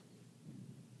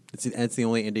the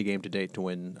only indie game to date to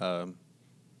win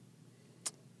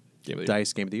Game of the year.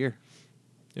 DICE Game of the Year.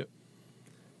 Yep.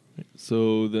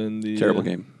 So then the Terrible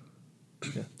game.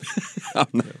 Yeah. I'm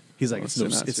not- He's like, Oh, it's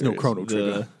so no not Chrono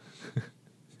serious.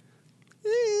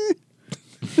 Trigger.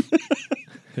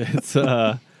 It's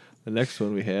the next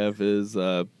one we have is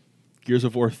Gears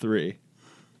of War 3.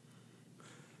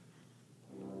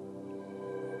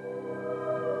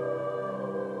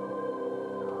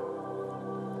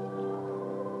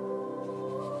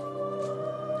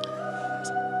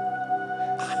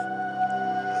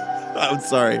 I'm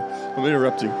sorry. I'm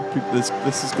interrupting. This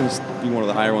is going to be one of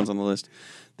the higher ones on the list.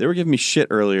 They were giving me shit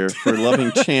earlier for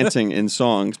loving chanting in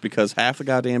songs because half the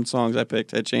goddamn songs I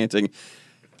picked had chanting.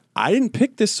 I didn't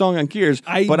pick this song on Gears,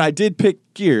 I- but I did pick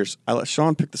Gears. I let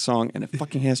Sean pick the song, and it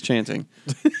fucking has chanting.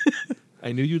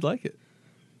 I knew you'd like it.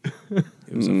 It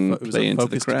was it was play a into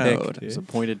the focused crowd. pick. It was a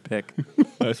pointed pick. All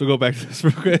right, so we'll go back to this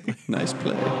real quick. Nice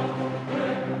play.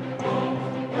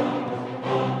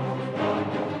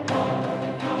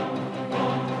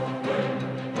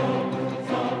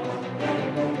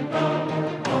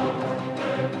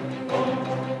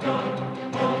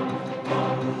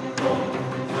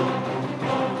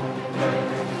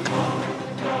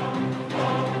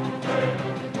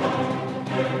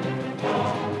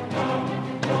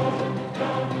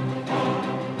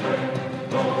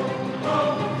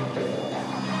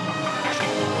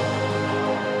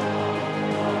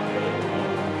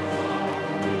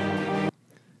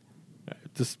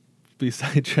 Just be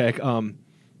sidetrack. One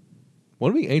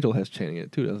Wing Angel has chanting in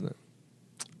it too, doesn't it?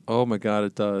 Oh my god,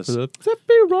 it does. For the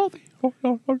Sephiroth.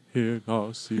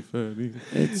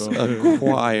 It's a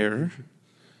choir,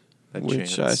 That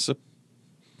which chants.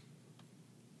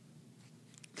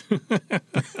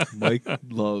 Mike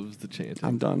loves the chanting.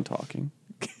 I'm done talking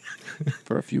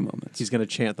for a few moments. He's gonna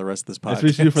chant the rest of this That's podcast. what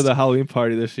we should do for the Halloween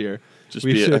party this year. Just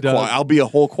we be a should, choir. I'll be a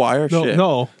whole choir. No, Shit.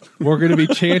 no, we're gonna be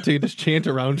chanting. Just chant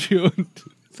around you.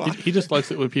 He just likes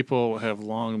it when people have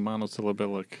long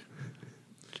monosyllabic,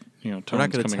 tones We're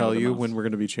not going to coming out tell of their you mouth. when we're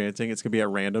going to be chanting. It's going to be at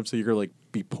random, so you're going to like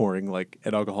be pouring like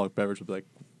an alcoholic beverage, will be like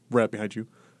right behind you.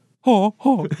 Oh,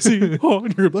 oh, see, oh,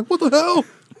 and you're gonna be like, what the hell?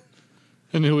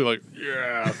 And he'll be like,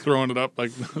 yeah, throwing it up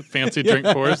like fancy drink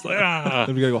pours. Like, ah.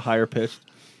 Then we gotta go higher pitched.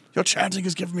 Your chanting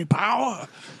is giving me power.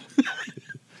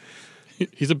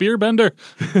 He's a beer bender.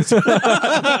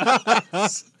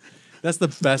 That's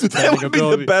the best That bending would be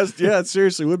ability. the best. Yeah, it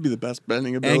seriously would be the best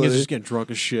bending ability. Angus just getting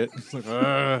drunk as shit. It's like,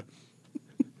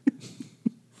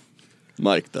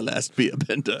 Mike, the last beer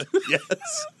bender.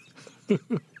 Yes.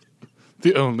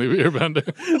 The only beer bender.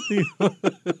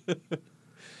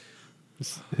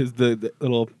 The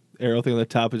little arrow thing on the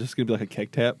top is just gonna be like a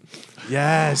keg tap.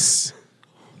 yes.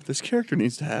 This character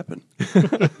needs to happen.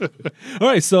 All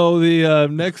right, so the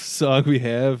next song we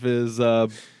have is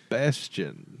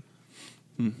Bastion.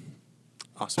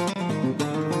 Awesome.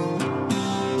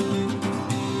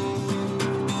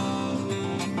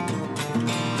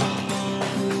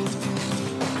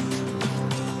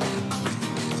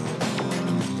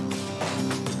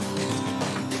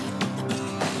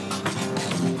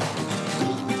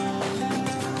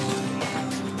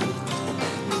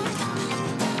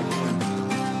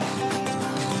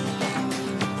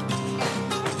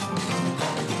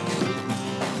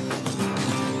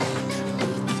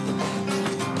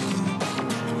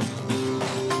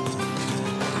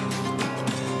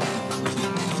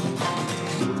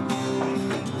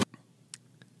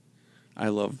 I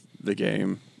love the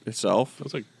game itself. It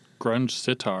was like grunge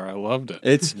sitar. I loved it.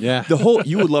 It's Yeah. the whole.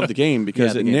 You would love the game because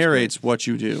Yeah, the it game's narrates what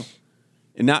you do,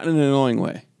 and not in an annoying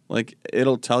way. Like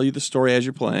it'll tell you the story as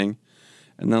you're playing,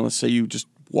 and then let's say you just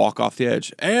walk off the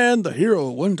edge, and the hero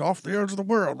went off the edge of the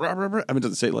world. Rah, rah, rah. I mean, it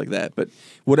doesn't say it like that, but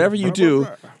whatever you do,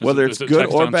 whether Is it's it good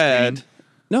text or on bad. screen?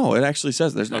 No, it actually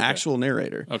says there's an Okay. actual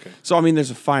narrator. Okay. So I mean,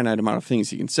 there's a finite amount of things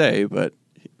he can say, but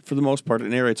for the most part, it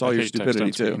narrates all I your hate text stupidity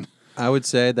on too. screen. I would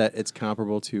say that it's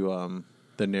comparable to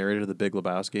the narrator of The Big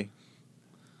Lebowski.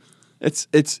 It's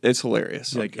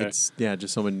hilarious. Like Okay. it's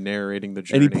just someone narrating the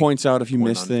journey. And he points out if you Point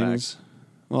miss on things. facts.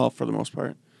 Well, for the most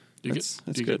part, Do you That's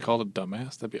get good. called a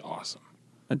dumbass? That'd be awesome.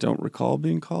 I don't recall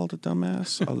being called a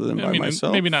dumbass other than by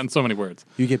myself. Maybe not in so many words.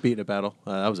 You get beat in a battle.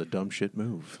 That was a dumb shit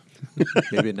move.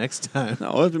 Maybe next time.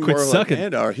 No, it's been Quit more sucking. like,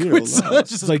 and our hero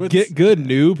loves. It's like get good,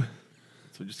 noob.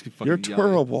 So just keep fucking You're yelling.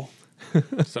 terrible.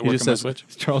 Does that He work just on my says- Switch?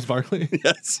 It's Charles Barkley.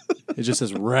 Yes. It just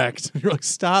says wrecked. You're like,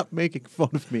 stop making fun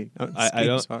of me. This I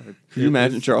game's don't- hard. Can you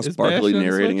imagine Is- Charles is Barkley Bastion on the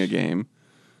narrating a Switch? game?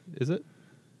 Is it?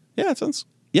 Yeah, it's on.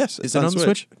 Yes, it's Is it on the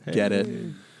Switch? Hey. Get it.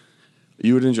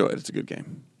 You would enjoy it. It's a good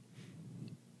game.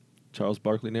 Charles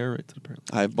Barkley narrates it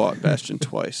apparently. I've bought Bastion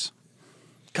twice.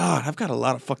 God, I've got a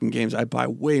lot of fucking games I buy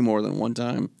way more than one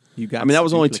time. You got I mean, that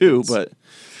was only two, duplicates.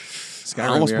 but Skyrim, I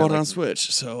almost you're bought at it on like-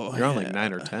 Switch. So You're on like yeah.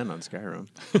 9 or 10 on Skyrim.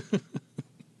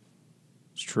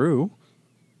 It's true.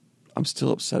 I'm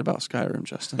still upset about Skyrim,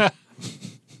 Justin.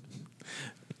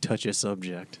 Touchy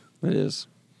subject. It is.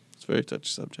 It's a very touchy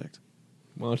subject.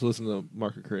 Why don't you listen to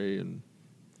Mark Cray and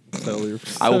settle your I will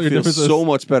settle your feel differences? so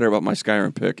much better about my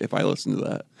Skyrim pick if I listen to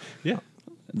that. Yeah.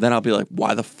 Then I'll be like,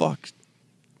 why the fuck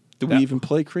did we That- even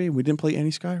play Creed? We didn't play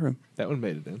any Skyrim. That one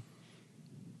made it in.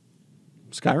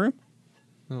 Skyrim?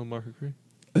 Oh, Mark Cray.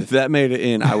 If that made it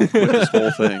in, I would quit this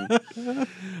whole thing. All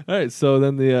right, so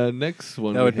then the next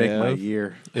one That would we make my have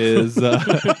year. is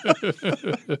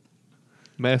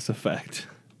Mass Effect.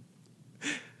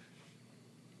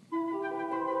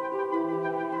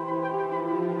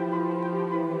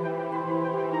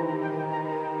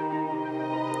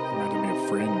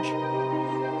 Fringe.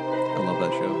 I love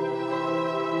that show.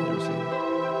 Never seen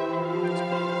it.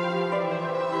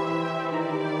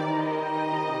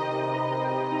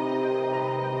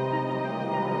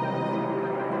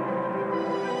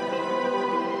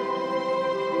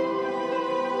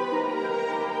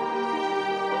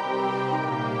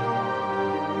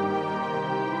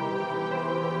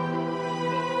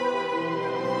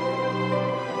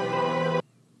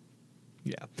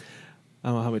 Yeah. I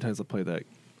don't know how many times I played that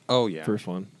Oh yeah, first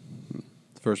one.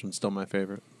 the first one's still my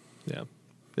favorite. Yeah.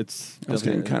 It's I was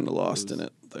getting definitely- kind of lost was- in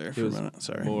it there for it a was minute.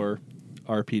 Sorry. more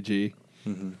RPG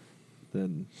Mm-hmm.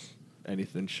 than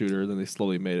anything shooter. Then they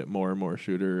slowly made it more and more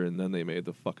shooter, and then they made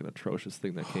the fucking atrocious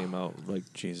thing that came out.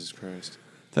 Like, Jesus Christ.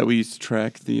 That we used to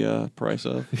track the price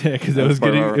of. yeah, because it That was part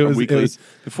of getting our it was weekly.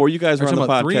 Before you guys were on the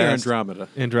about 3 or podcast. Andromeda.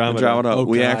 Andromeda. Andromeda. Oh,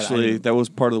 We God, actually I- that was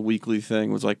part of the weekly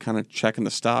thing. Was like kind of checking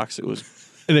the stocks. It was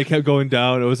And they kept going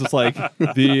down. It was just like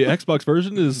the Xbox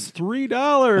version is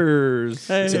 $3.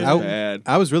 Hey, See, it's I, bad.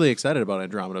 I was really excited about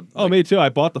Andromeda. Oh, Like, me too. I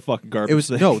bought the fucking garbage. It was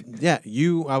thing. no, yeah.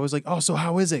 I was like, oh, so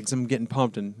how is it? 'Cause I'm getting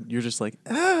pumped, and you're just like,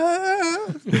 Don't.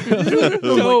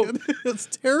 it's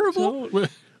terrible.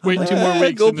 Wait 2 more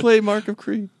weeks. Go and- play Mark of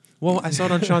Creed. Well, I saw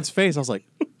it on Sean's face. I was like,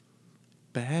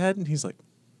 bad, and he's like,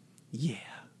 yeah,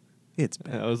 it's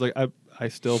bad. And I was like, I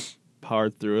still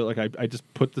powered through it. Like I just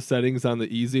put the settings on the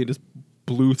easy and just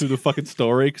blew through the fucking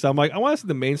story because I'm like, I want to see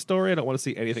the main story. I don't want to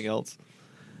see anything else.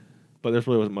 But there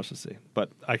really wasn't much to see. But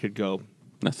I could go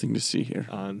Nothing to see here.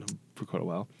 on for quite a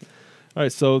while. All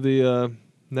right, so the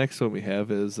next one we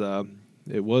have is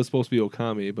it was supposed to be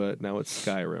Okami, but now it's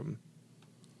Skyrim.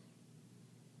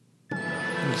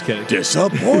 I'm just kidding.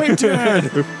 Disappointed.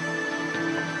 I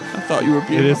thought you were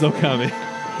being. It is Okami.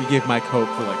 He gave Mike hope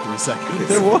for like 3 seconds.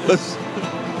 There was.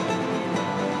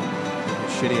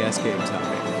 Shitty ass game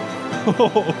topic.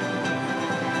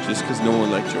 Just because no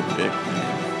one liked your pick.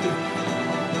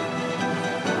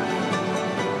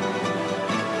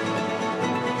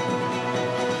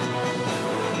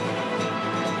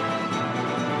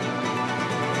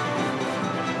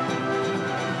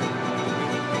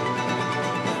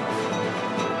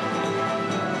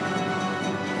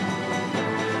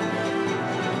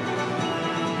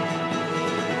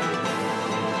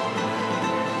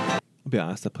 I'll be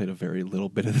honest, I played a very little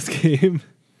bit of this game.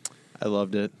 I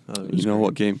loved it. It was You know great.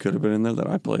 what game could have been in there that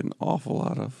I played an awful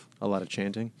lot of? A lot of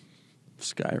chanting.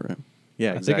 Skyrim.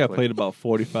 Yeah, I exactly. think I played about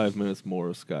 45 minutes more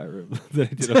of Skyrim than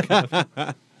I did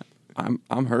Okami.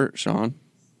 I'm hurt, Sean.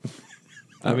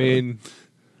 I mean,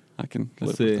 I can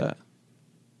Let's live see. with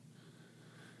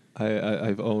that.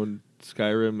 I've owned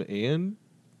Skyrim and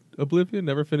Oblivion.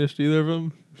 Never finished either of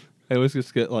them. I always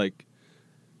just get like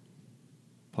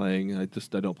playing. I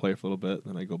don't play for a little bit,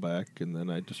 then I go back, and then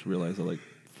I just realize I like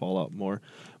Fallout more.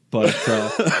 But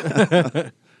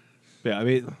yeah, I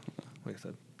mean, like I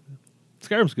said,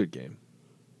 Skyrim's a good game.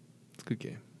 It's a good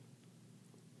game.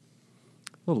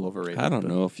 A little overrated. I don't but-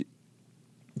 know if you,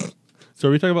 So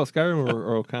are we talking about Skyrim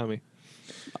or Okami?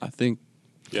 I think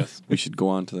Yes. we should go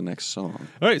on to the next song.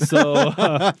 All right,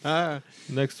 so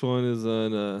next one is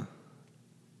on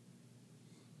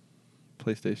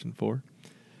PlayStation 4.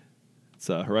 It's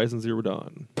Horizon Zero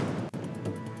Dawn.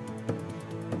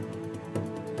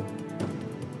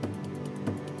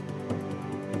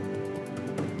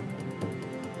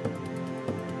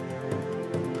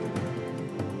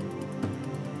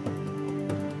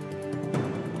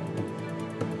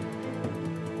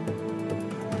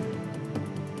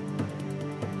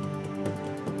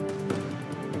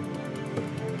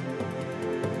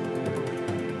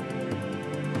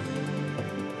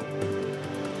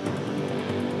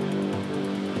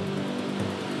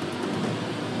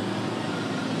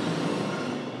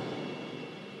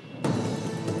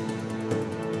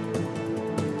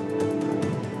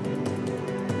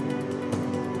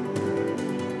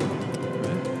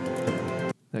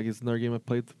 That gets another game I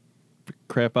played the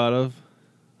crap out of.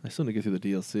 I still need to get through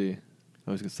the DLC. I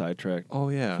always get sidetracked. Oh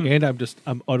yeah. And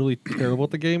I'm utterly terrible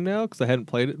at the game now because I hadn't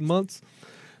played it in months.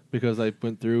 Because I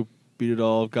went through, beat it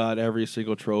all, got every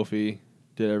single trophy,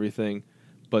 did everything,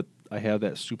 but I have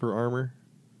that super armor,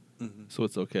 so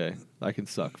it's okay. I can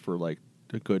suck for like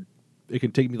a good. It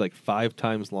can take me like 5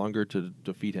 times longer to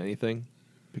defeat anything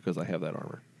because I have that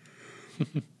armor.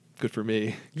 Good for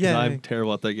me. 'Cause Yay. I'm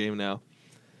terrible at that game now.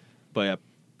 But yeah,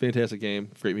 fantastic game,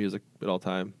 great music at all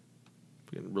time.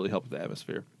 It really helped with the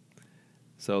atmosphere.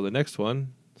 So the next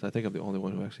one, so I think I'm the only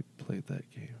one who actually played that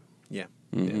game. Yeah.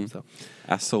 Yeah, Mhm. so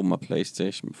I sold my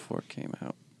PlayStation before it came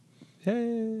out.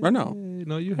 hey, Or no.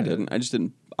 no, you I didn't. I just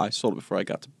didn't. I sold it before I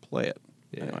got to play it.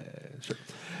 Yeah, Anyway. sure.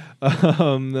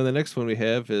 Then the next one we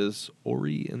have is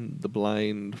Ori and the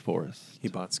Blind Forest. He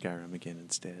bought Skyrim again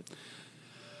instead.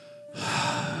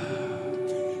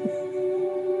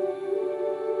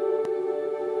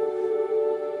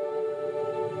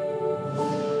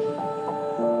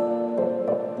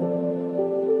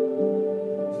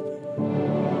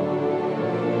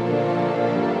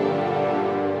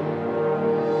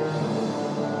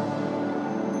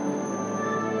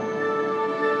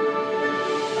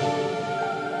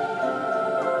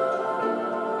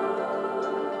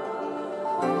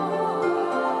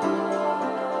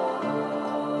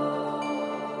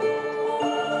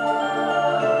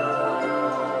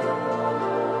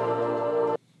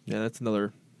 Yeah, that's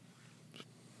another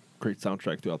great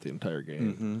soundtrack throughout the entire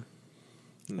game.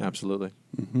 Absolutely.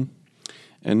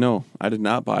 And no, I did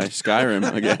not buy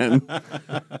Skyrim again.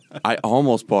 I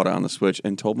almost bought it on the Switch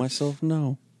and told myself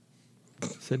no.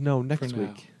 Said no next For now.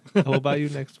 week. I will buy you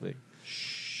next week.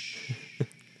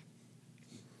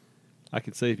 I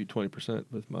can save you 20%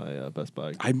 with my Best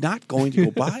Buy. I'm not going to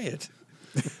go buy it.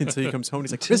 Until he comes home,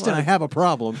 he's like, Kristen, I have a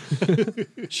problem.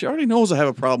 She already knows I have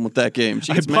a problem with that game.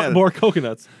 She I gets bought mad. more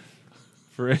coconuts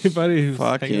for anybody who's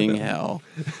Fucking hanging out.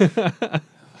 hell.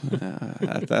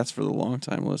 That's for the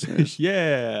long-time listeners.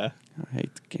 Yeah. I hate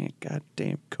the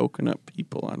goddamn coconut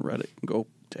people on Reddit. Go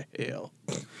to hell.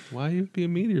 Why are you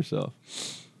being mean to yourself?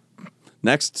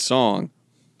 Next song.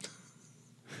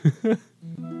 It's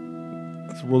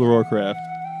World of Warcraft.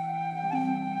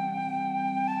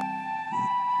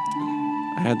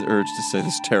 I had the urge to say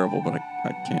this is terrible, but I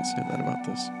can't say that about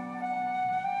this.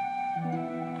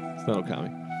 It's not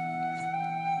Okami.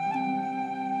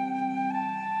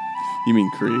 You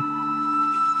mean Kree? You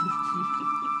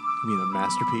mean a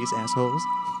masterpiece, assholes?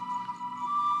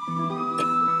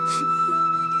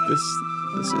 This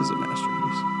is a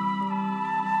masterpiece.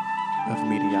 Of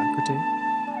mediocrity?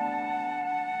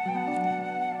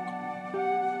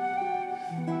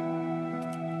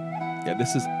 Yeah,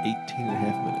 this is 18 and a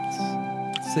half minutes.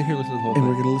 Sit here and listen to the whole And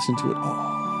we're thing. going to listen to it all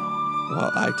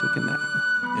while I take a nap.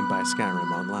 And buy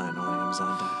Skyrim online on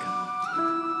Amazon.com.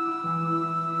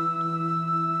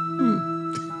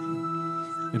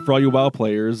 And for all you WoW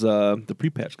players, the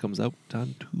pre-patch comes out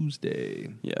on Tuesday.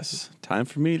 Yes. Time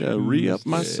for me to re-up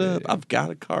my Tuesday. sub. I've got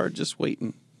a card just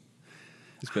waiting.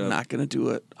 It's I'm gonna- not going to do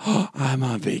it. I'm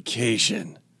on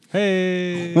vacation.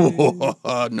 Hey! No.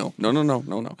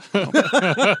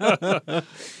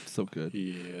 So good.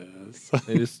 Yes.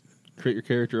 They just create your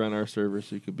character on our server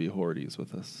so you could be Hordes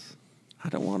with us. I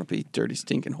don't want to be dirty,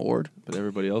 stinking horde. But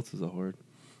everybody else is a Horde.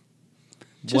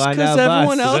 Just Why 'cause not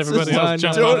everyone us? else Does everybody is Why else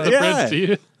not? jump off the Yeah. bridge to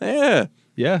you? Yeah.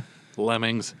 Yeah.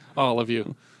 Lemmings. All of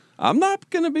you. I'm not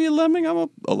going to be a lemming. I'm a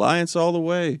alliance all the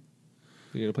way.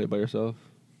 You're going to play by yourself?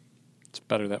 It's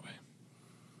better that way.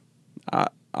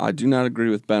 I do not agree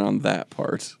with Ben on that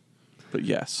part. But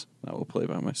yes, I will play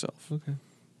by myself Okay.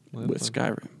 Well, with that's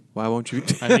fine. Skyrim. Why won't you?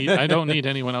 I don't need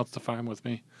anyone else to farm with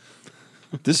me.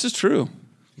 This is true.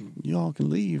 You all can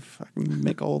leave. I can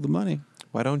make all the money.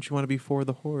 Why don't you want to be for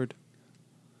the Horde?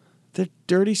 The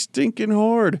dirty, stinking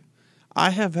horde. I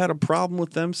have had a problem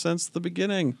with them since the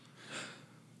beginning.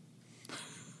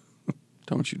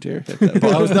 Don't you dare hit that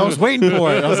button. I was waiting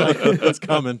for it. I was like, it's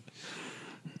coming.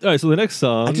 All right, so the next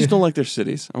song I just don't like their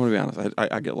cities. I'm going to be honest.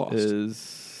 I get lost.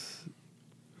 is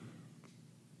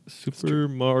Super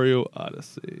Mario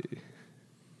Odyssey.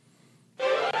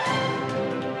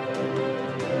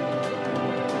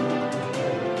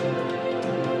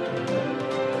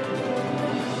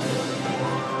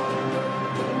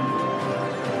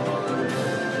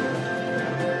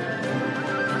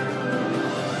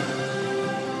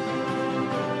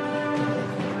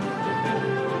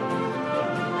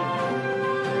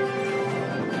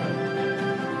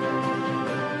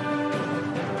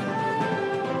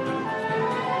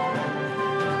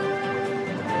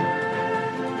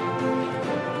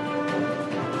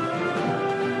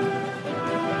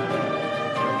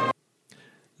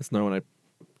 That's another one I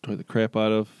toyed the crap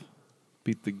out of,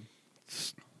 beat the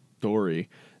story,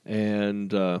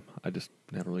 and I just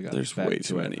never really got There's back way to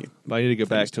too it. many But I need to get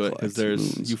back things to to it because collect,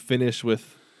 there's moons. you finish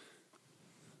with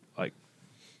like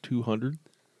 200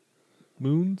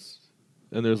 moons,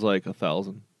 and there's like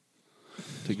 1,000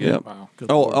 to get. Yep. Wow. Good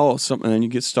Lord. And then you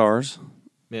get stars,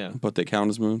 Yeah. but they count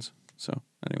as moons. So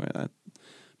anyway,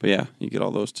 but yeah, you get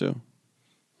all those too.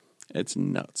 It's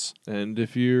nuts. And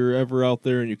if you're ever out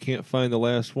there and you can't find the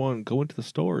last one, go into the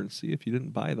store and see if you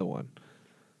didn't buy the one.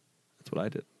 That's what I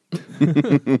did.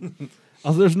 I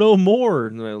was, there's no more.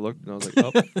 And then I looked and I was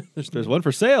like, oh, there's one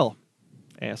for sale,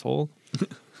 asshole.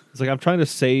 It's like I'm trying to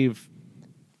save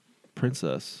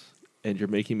Princess and you're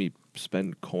making me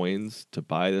spend coins to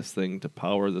buy this thing to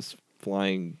power this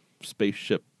flying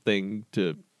spaceship thing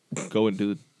to go and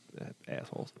do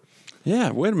assholes.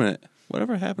 Yeah, wait a minute.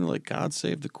 Whatever happened to like God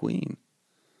Save the Queen?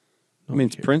 I mean,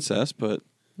 it's cares. princess, but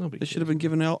Nobody they should cares. have been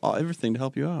given everything to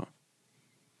help you out.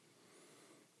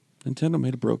 Nintendo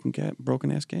made a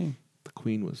broken ass game. The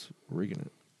Queen was rigging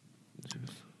it. She was-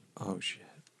 Oh shit.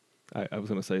 I was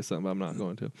going to say something, but I'm not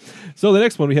going to. So the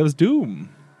next one we have is Doom.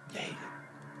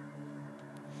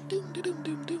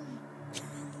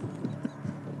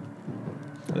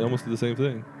 They almost did the same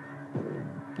thing.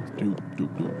 Doom,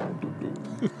 doom, doom, doom.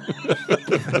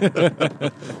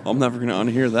 I'm never going to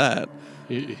unhear that.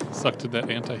 He sucked in that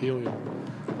anti-helium.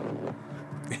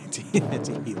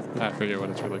 I forget what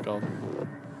it's really called.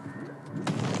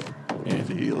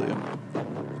 Anti-helium.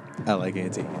 I like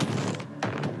anti.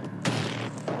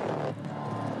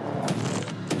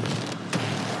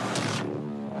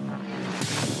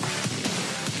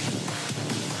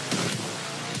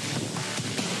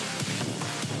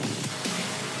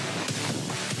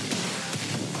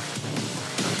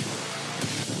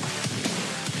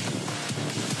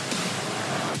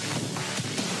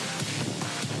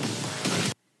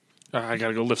 I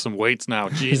gotta go lift some weights now.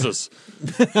 Jesus.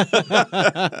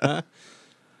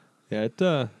 Yeah, it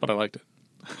But I liked it.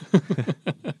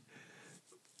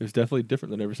 was definitely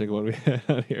different than every single one we had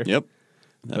on here. Yep.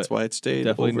 That's But why it stayed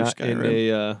Definitely over not in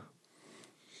Skyrim. a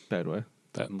bad way.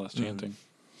 That and less chanting.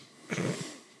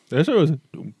 That's what it was.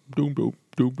 Doom, doom, doom,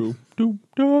 doom, doom, doom,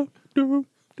 doom, doom,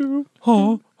 doom.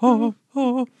 Ha, ha,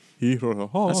 ha.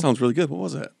 That sounds really good. What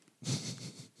was that?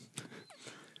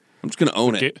 I'm just going to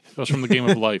own it. It was from the game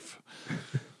of life.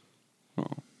 Oh.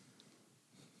 All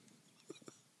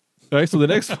right, so the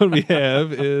next one we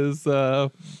have is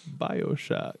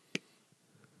BioShock.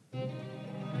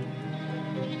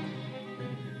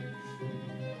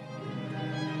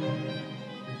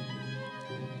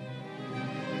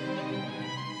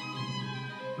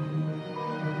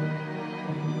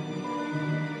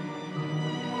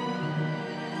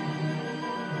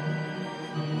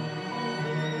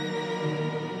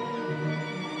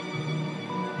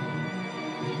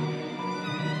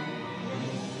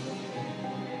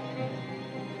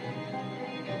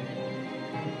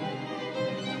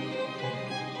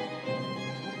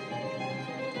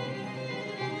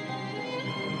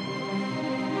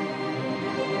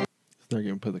 They're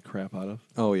going to put the crap out of.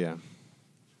 Oh yeah.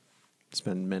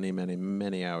 Spend many, many,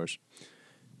 many hours.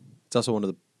 It's also one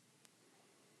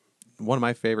of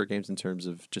my favorite games in terms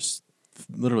of just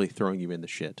literally throwing you in the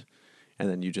shit, and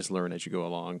then you just learn as you go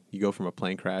along. You go from a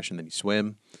plane crash, and then you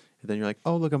swim, and then you're like,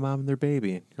 "Oh, look, a mom and their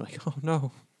baby." And you're like, "Oh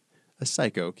no, a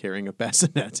psycho carrying a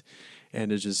bassinet,"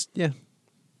 and it's just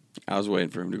I was waiting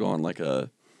for him to go on like a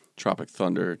Tropic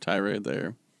Thunder tirade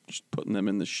there. Just putting them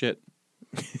in the shit.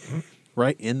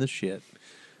 right in the shit.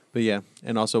 But yeah,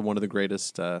 and also one of the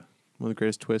greatest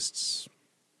twists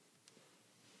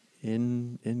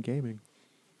in gaming.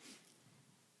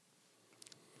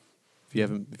 If you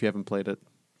haven't played it,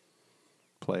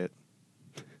 play it.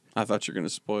 I thought you were going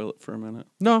to spoil it for a minute.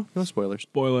 No spoilers.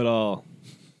 Spoil it all.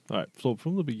 All right, so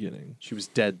from the beginning. She was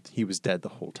dead. He was dead the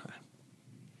whole time.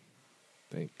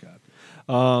 Thank God.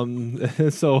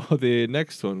 So the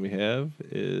next one we have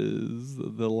is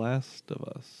The Last of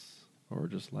Us, or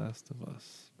just Last of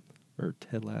Us, or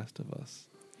Ted Last of Us,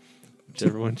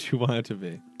 whichever one you want it to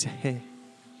be.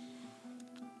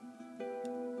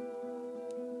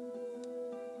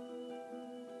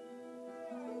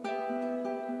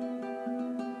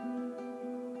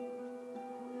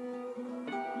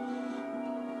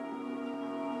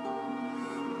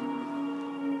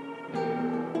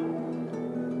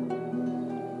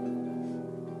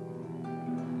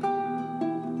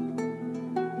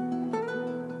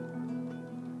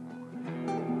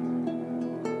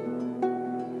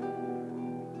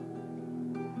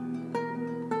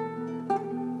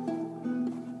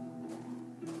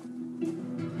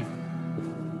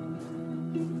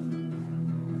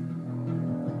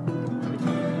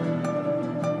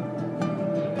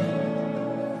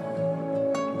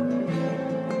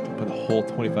 Put the whole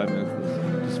 25 minutes of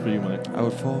this just for you, Mike. I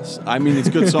would fall asleep. I mean, it's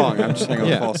a good song. I'm just saying I would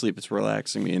Yeah. fall asleep. It's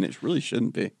relaxing me, and it really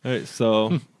shouldn't be. All right,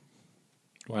 so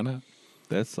Why not?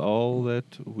 that's all that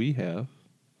we have.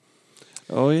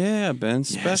 Oh, yeah, Ben's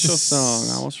special Yes. song.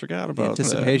 I almost forgot The about that.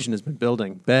 anticipation has been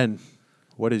building. Ben,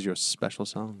 what is your special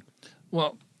song?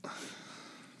 Well,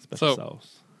 Special So-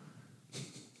 sauce.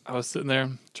 I was sitting there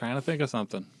trying to think of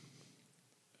something.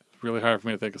 It's really hard for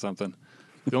me to think of something.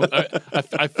 The only,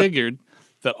 I figured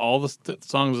that all the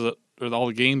songs that, or all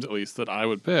the games at least that I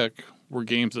would pick were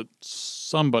games that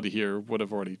somebody here would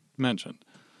have already mentioned.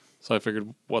 So I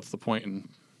figured, what's the point in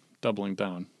doubling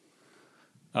down.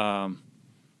 But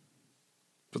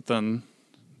then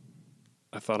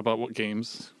I thought about what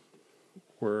games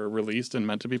were released and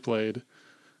meant to be played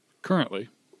currently,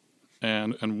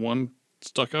 and one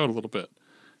stuck out a little bit.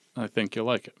 I think you'll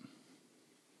like it.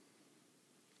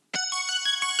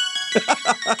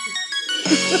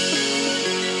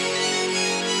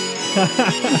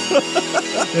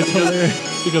 It's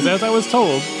hilarious. Because as I was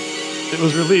told, it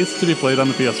was released to be played on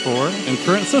the PS4 and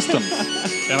current systems,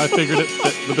 and I figured it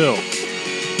fit the bill.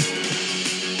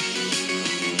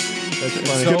 That's So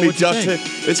funny. what'd you think?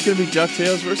 It's gonna be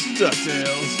DuckTales versus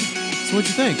DuckTales. So what'd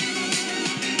you think?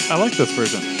 I like this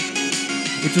version.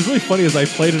 Which is really funny as I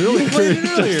played it earlier.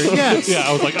 Yes. Yeah,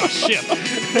 I was like, oh shit. But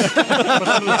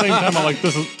at the same time, I'm like,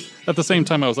 this is. At the same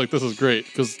time, I was like, this is great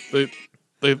because they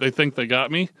think they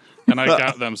got me, and I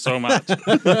got them so much.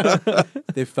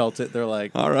 They felt it. They're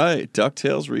like, All right,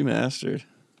 DuckTales remastered.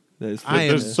 That is I am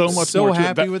There's so much so more to it.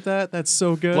 happy That- with that. That's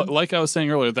so good. Like I was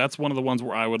saying earlier, that's one of the ones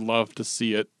where I would love to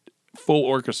see it full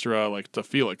orchestra, like to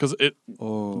feel it, because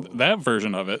that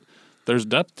version of it, there's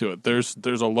depth to it. There's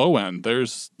a low end.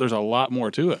 There's a lot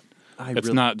more to it. It's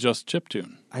not just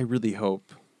chiptune. I really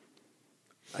hope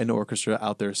an orchestra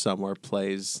out there somewhere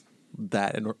plays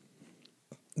that, and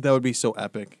that would be so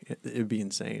epic. It'd be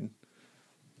insane.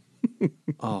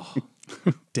 Oh,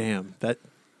 damn that.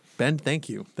 Ben, thank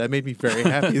you. That made me very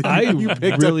happy. That I you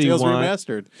picked really up Tales want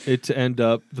Remastered. it to end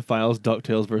up the files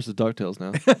DuckTales versus DuckTales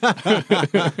now.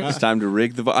 It's time to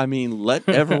rig the. Let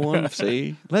everyone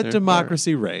say. Let their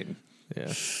democracy reign.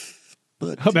 Yeah.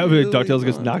 part. How about if DuckTales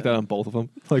gets knocked out on both of them?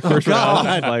 Like first round,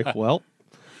 God. like, well,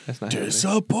 that's not happening.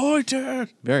 Disappointed.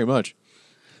 Very much.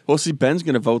 Well, see, Ben's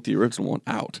going to vote the original one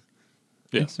out.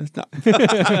 Yes. It's not.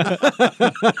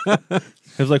 I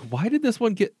was like, why did this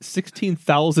one get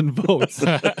 16,000 votes?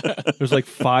 There's like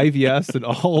 5 yes, and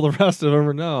all the rest of them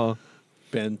are no.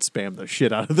 Ben spammed the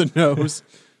shit out of the nose.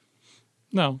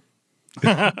 No.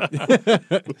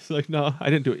 It's like, no, I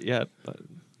didn't do it yet, but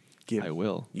Give, I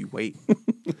will. You wait.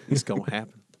 It's going to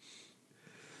happen.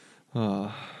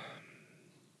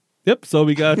 Yep. So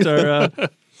we got our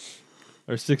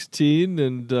 16,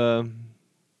 and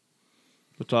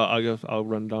which I'll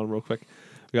run down real quick.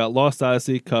 We got Lost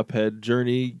Odyssey, Cuphead,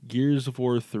 Journey, Gears of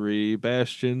War 3,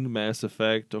 Bastion, Mass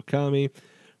Effect, Okami,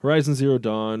 Horizon Zero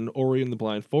Dawn, Ori and the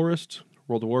Blind Forest,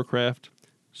 World of Warcraft,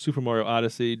 Super Mario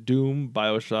Odyssey, Doom,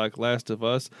 BioShock, Last of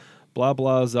Us, blah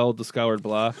blah, Zelda, Scoured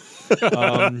Blah,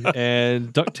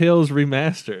 and DuckTales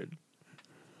Remastered.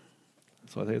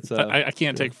 So I think it's I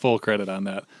can't take full credit on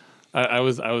that. I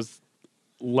was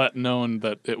let known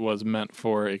that it was meant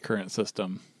for a current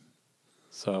system.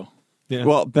 So yeah.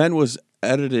 Well, Ben was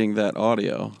editing that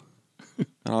audio, and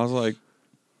I was like,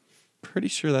 pretty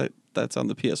sure that's on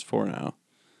the PS4 now.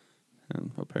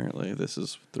 And apparently, this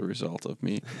is the result of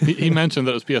me. he mentioned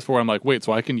that it was PS4. I'm like, wait,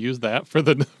 so I can use that for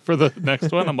the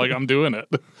next one? I'm like, I'm doing it.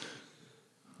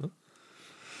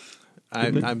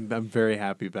 I'm very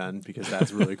happy, Ben, because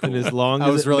that's really cool. And as long I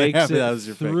as was it really makes happy it that was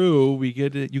your pick. through, you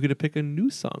get to pick a new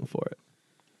song for it.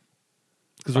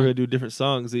 Because we're gonna do different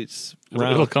songs each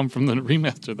round. It'll come from the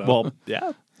remaster, though. Well,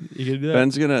 yeah, you can do that.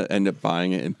 Ben's gonna end up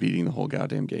buying it and beating the whole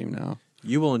goddamn game now.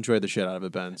 You will enjoy the shit out of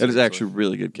it, Ben. It is seriously. actually a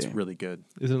really good game. It's really good.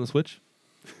 Is it on the Switch?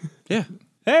 Yeah.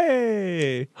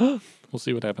 Hey, you we'll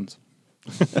see what happens.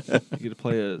 get to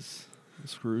play as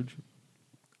Scrooge.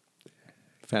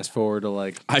 Fast forward to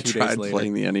like 2 I days tried later.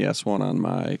 playing the NES one on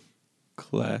my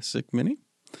Classic Mini,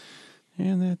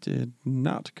 and that did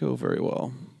not go very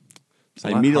well. a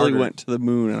I lot immediately harder. went to the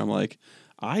moon, and I'm like,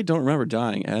 I don't remember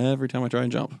dying every time I try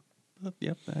and jump. But,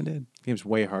 yep, I did. Game's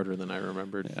way harder than I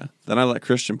remembered. Yeah. Then I let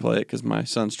Christian play it because my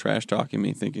son's trash talking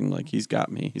me, thinking like he's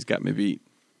got me beat,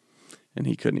 and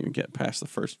he couldn't even get past the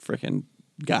first freaking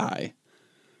guy.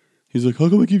 He's like, "How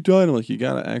come I keep dying?" I'm like, "You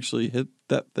gotta actually hit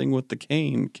that thing with the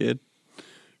cane, kid."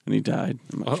 And he died.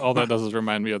 I'm like, All that does is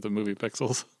remind me of the movie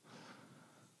Pixels,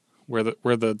 where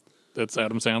it's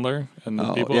Adam Sandler and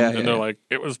the Oh, people, yeah, and yeah, they're yeah. like,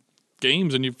 it was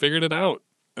games and you figured it out,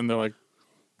 and they're like,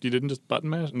 you didn't just button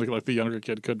mash, and like the younger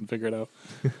kid couldn't figure it out.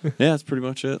 yeah, that's pretty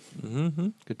much it. Mm-hmm.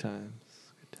 Good times.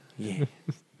 Yeah.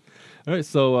 All right,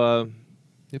 so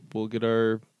yep, we'll get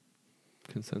our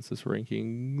consensus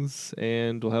rankings,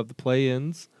 and we'll have the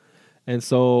play-ins. And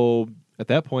so at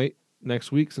that point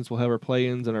next week, since we'll have our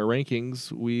play-ins and our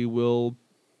rankings, we will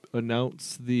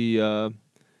announce the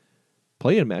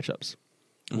play-in matchups.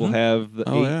 We'll have the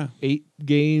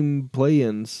 8-game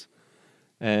play-ins,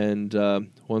 and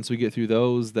once we get through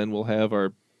those, then we'll have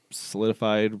our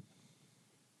solidified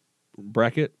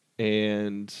bracket,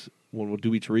 and when we'll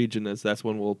do each region, that's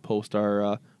when we'll post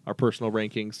our personal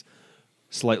rankings,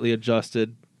 slightly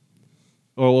adjusted.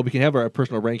 Or well, we can have our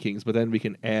personal rankings, but then we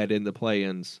can add in the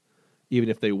play-ins, even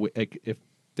if they win.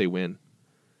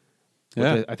 Which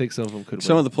Yeah. I think some of them could.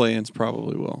 Some win. of the play-ins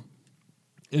probably will.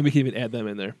 And we can even add them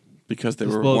in there. Because they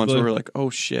Just were we'll- ones where we'll- we were like, oh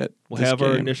shit. We'll this have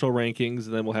our game. initial rankings,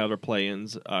 and then we'll have our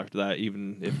play-ins after that,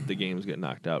 even if the games get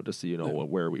knocked out, just so you know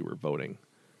where we were voting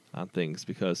on things.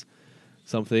 Because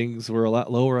some things were a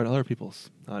lot lower on other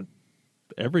people's, on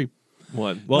every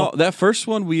one. Well, No, that first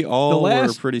one we the all were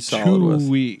last pretty solid 2 with.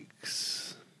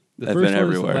 weeks. The They've first been ones,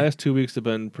 everywhere. The last 2 weeks have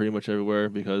been pretty much everywhere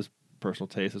because personal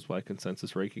taste is why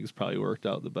consensus rankings probably worked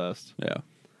out the best. Yeah.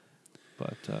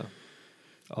 But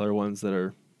other ones that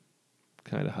are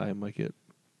kind of high might get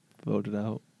voted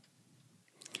out,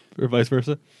 or vice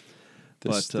versa.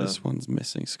 This But, this one's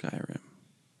missing Skyrim.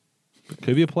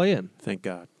 Could be a play-in. Thank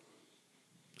God.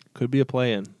 Could be a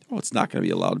play-in. Well, it's not going to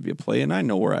be allowed to be a play-in. I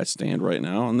know where I stand right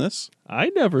now on this. I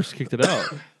never kicked it out.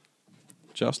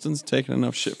 Justin's taking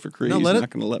enough shit for Creed. No, He's let not it-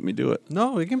 going to let me do it.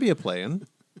 No, it can be a play-in.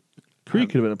 Creed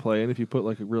could have been a play-in if you put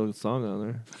like a real good song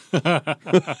on there.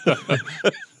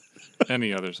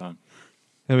 Any other song.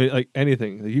 I mean, like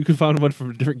anything. Like, you could find one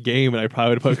from a different game, and I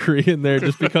probably would have put Creed in there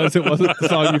just because it wasn't the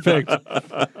song you picked.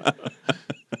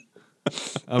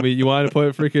 I mean, you wanted to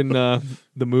put freaking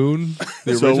The Moon,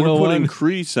 the So original we're putting one.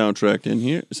 Creed soundtrack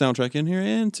in here,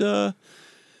 and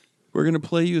we're going to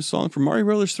play you a song from Mario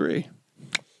Brothers 3.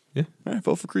 Yeah. All right,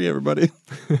 vote for Creed, everybody.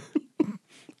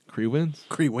 Creed wins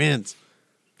Cree wins.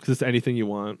 because it's anything you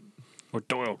want. Or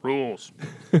Doyle rules.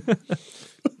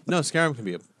 No, Skyrim can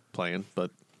be a play-in,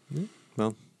 but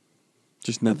well,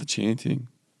 Just not the chanting.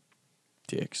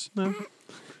 Dicks. no,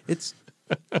 it's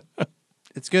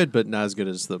it's good, but not as good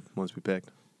as the ones we picked.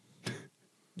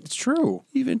 It's true.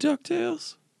 Even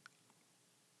DuckTales.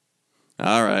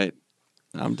 All right.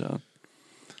 I'm done.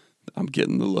 I'm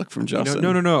getting the look from Justin.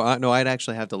 No. I'd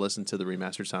actually have to listen to the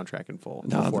remastered soundtrack in full.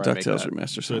 No, the before I make DuckTales that.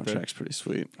 remaster Right there. soundtrack's pretty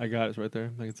sweet. I got it. It's right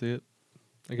there. I can see it.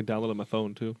 I can download it on my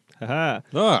phone too. Haha.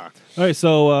 Ah, All right,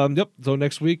 so yep. So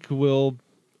next week we'll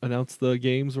announce the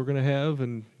games we're gonna have,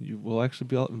 and you will actually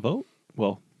be out and vote.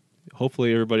 Well,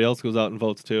 hopefully everybody else goes out and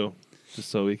votes too, just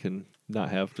so we can not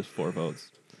have just 4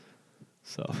 votes.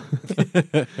 So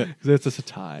it's just a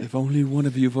tie. If only one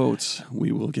of you votes,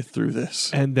 we will get through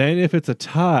this. And then if it's a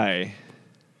tie,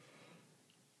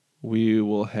 we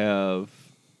will have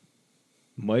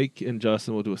Mike and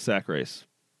Justin will do a sack race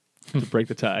to break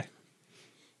the tie.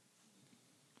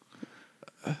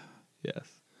 Yes.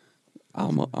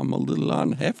 I'm a little on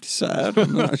the hefty side.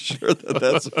 I'm not sure that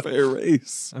that's a fair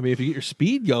race. I mean, if you get your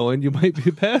speed going, you might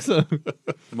be past them.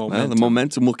 Well, the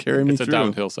momentum will carry me It's a through.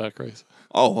 downhill sack race.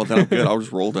 Oh, well, then I'm good. I'll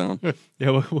just roll down.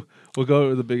 Yeah, we'll go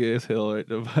to the big ass hill right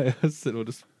by us, and we'll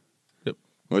just. Yep,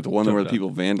 Like the one Jump where down.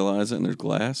 people vandalize it and there's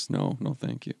glass. No,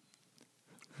 thank you.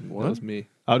 that was me.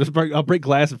 I'll break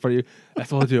glass in front of you.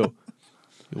 That's what I'll do.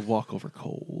 You'll walk over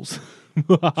coals.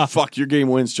 Fuck, your game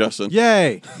wins, Justin.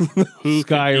 yay! Who can eat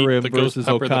Skyrim the ghost versus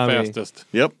pepper Okami. the fastest?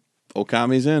 Yep.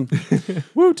 Okami's in.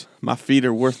 Woot. My feet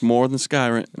are worth more than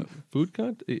Skyrim. Food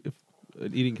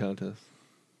an eating contest.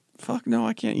 Fuck no,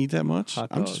 I can't eat that much. Hot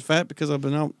I'm dog. just fat because I've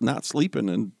been out not sleeping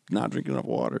and not drinking enough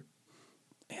water.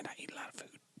 And I eat a lot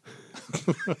of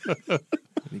food. And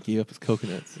he gave up his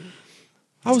coconuts.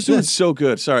 I was doing so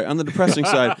good. Sorry, on the depressing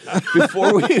side,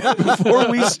 before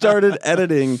we started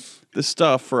editing the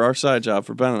stuff for our side job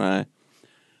for Ben and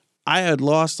I had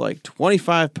lost like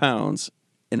 25 pounds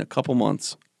in a couple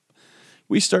months.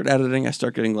 We start editing. I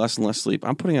start getting less and less sleep.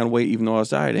 I'm putting on weight even though I was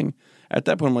dieting. At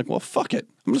that point, I'm like, well, fuck it.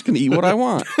 I'm just going to eat what I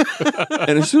want.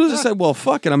 And as soon as I said, well,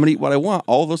 fuck it, I'm going to eat what I want,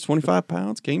 all those 25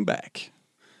 pounds came back.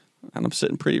 And I'm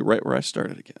sitting pretty right where I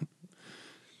started again,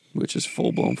 which is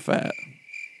full-blown fat.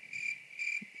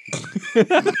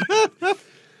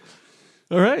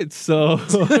 All right, so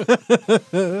that's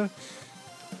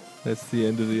the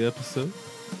end of the episode.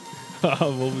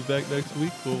 We'll be back next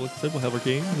week. Like I said, we'll have our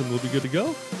games and we'll be good to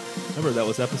go. Remember, that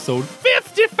was episode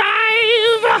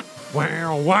 55.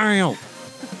 Wow!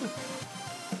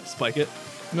 Spike it.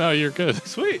 No, you're good.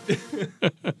 Sweet.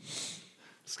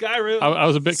 Skyrim. I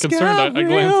was a bit concerned. I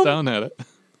glanced down at it.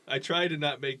 I tried to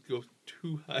not make it go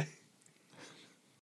too high.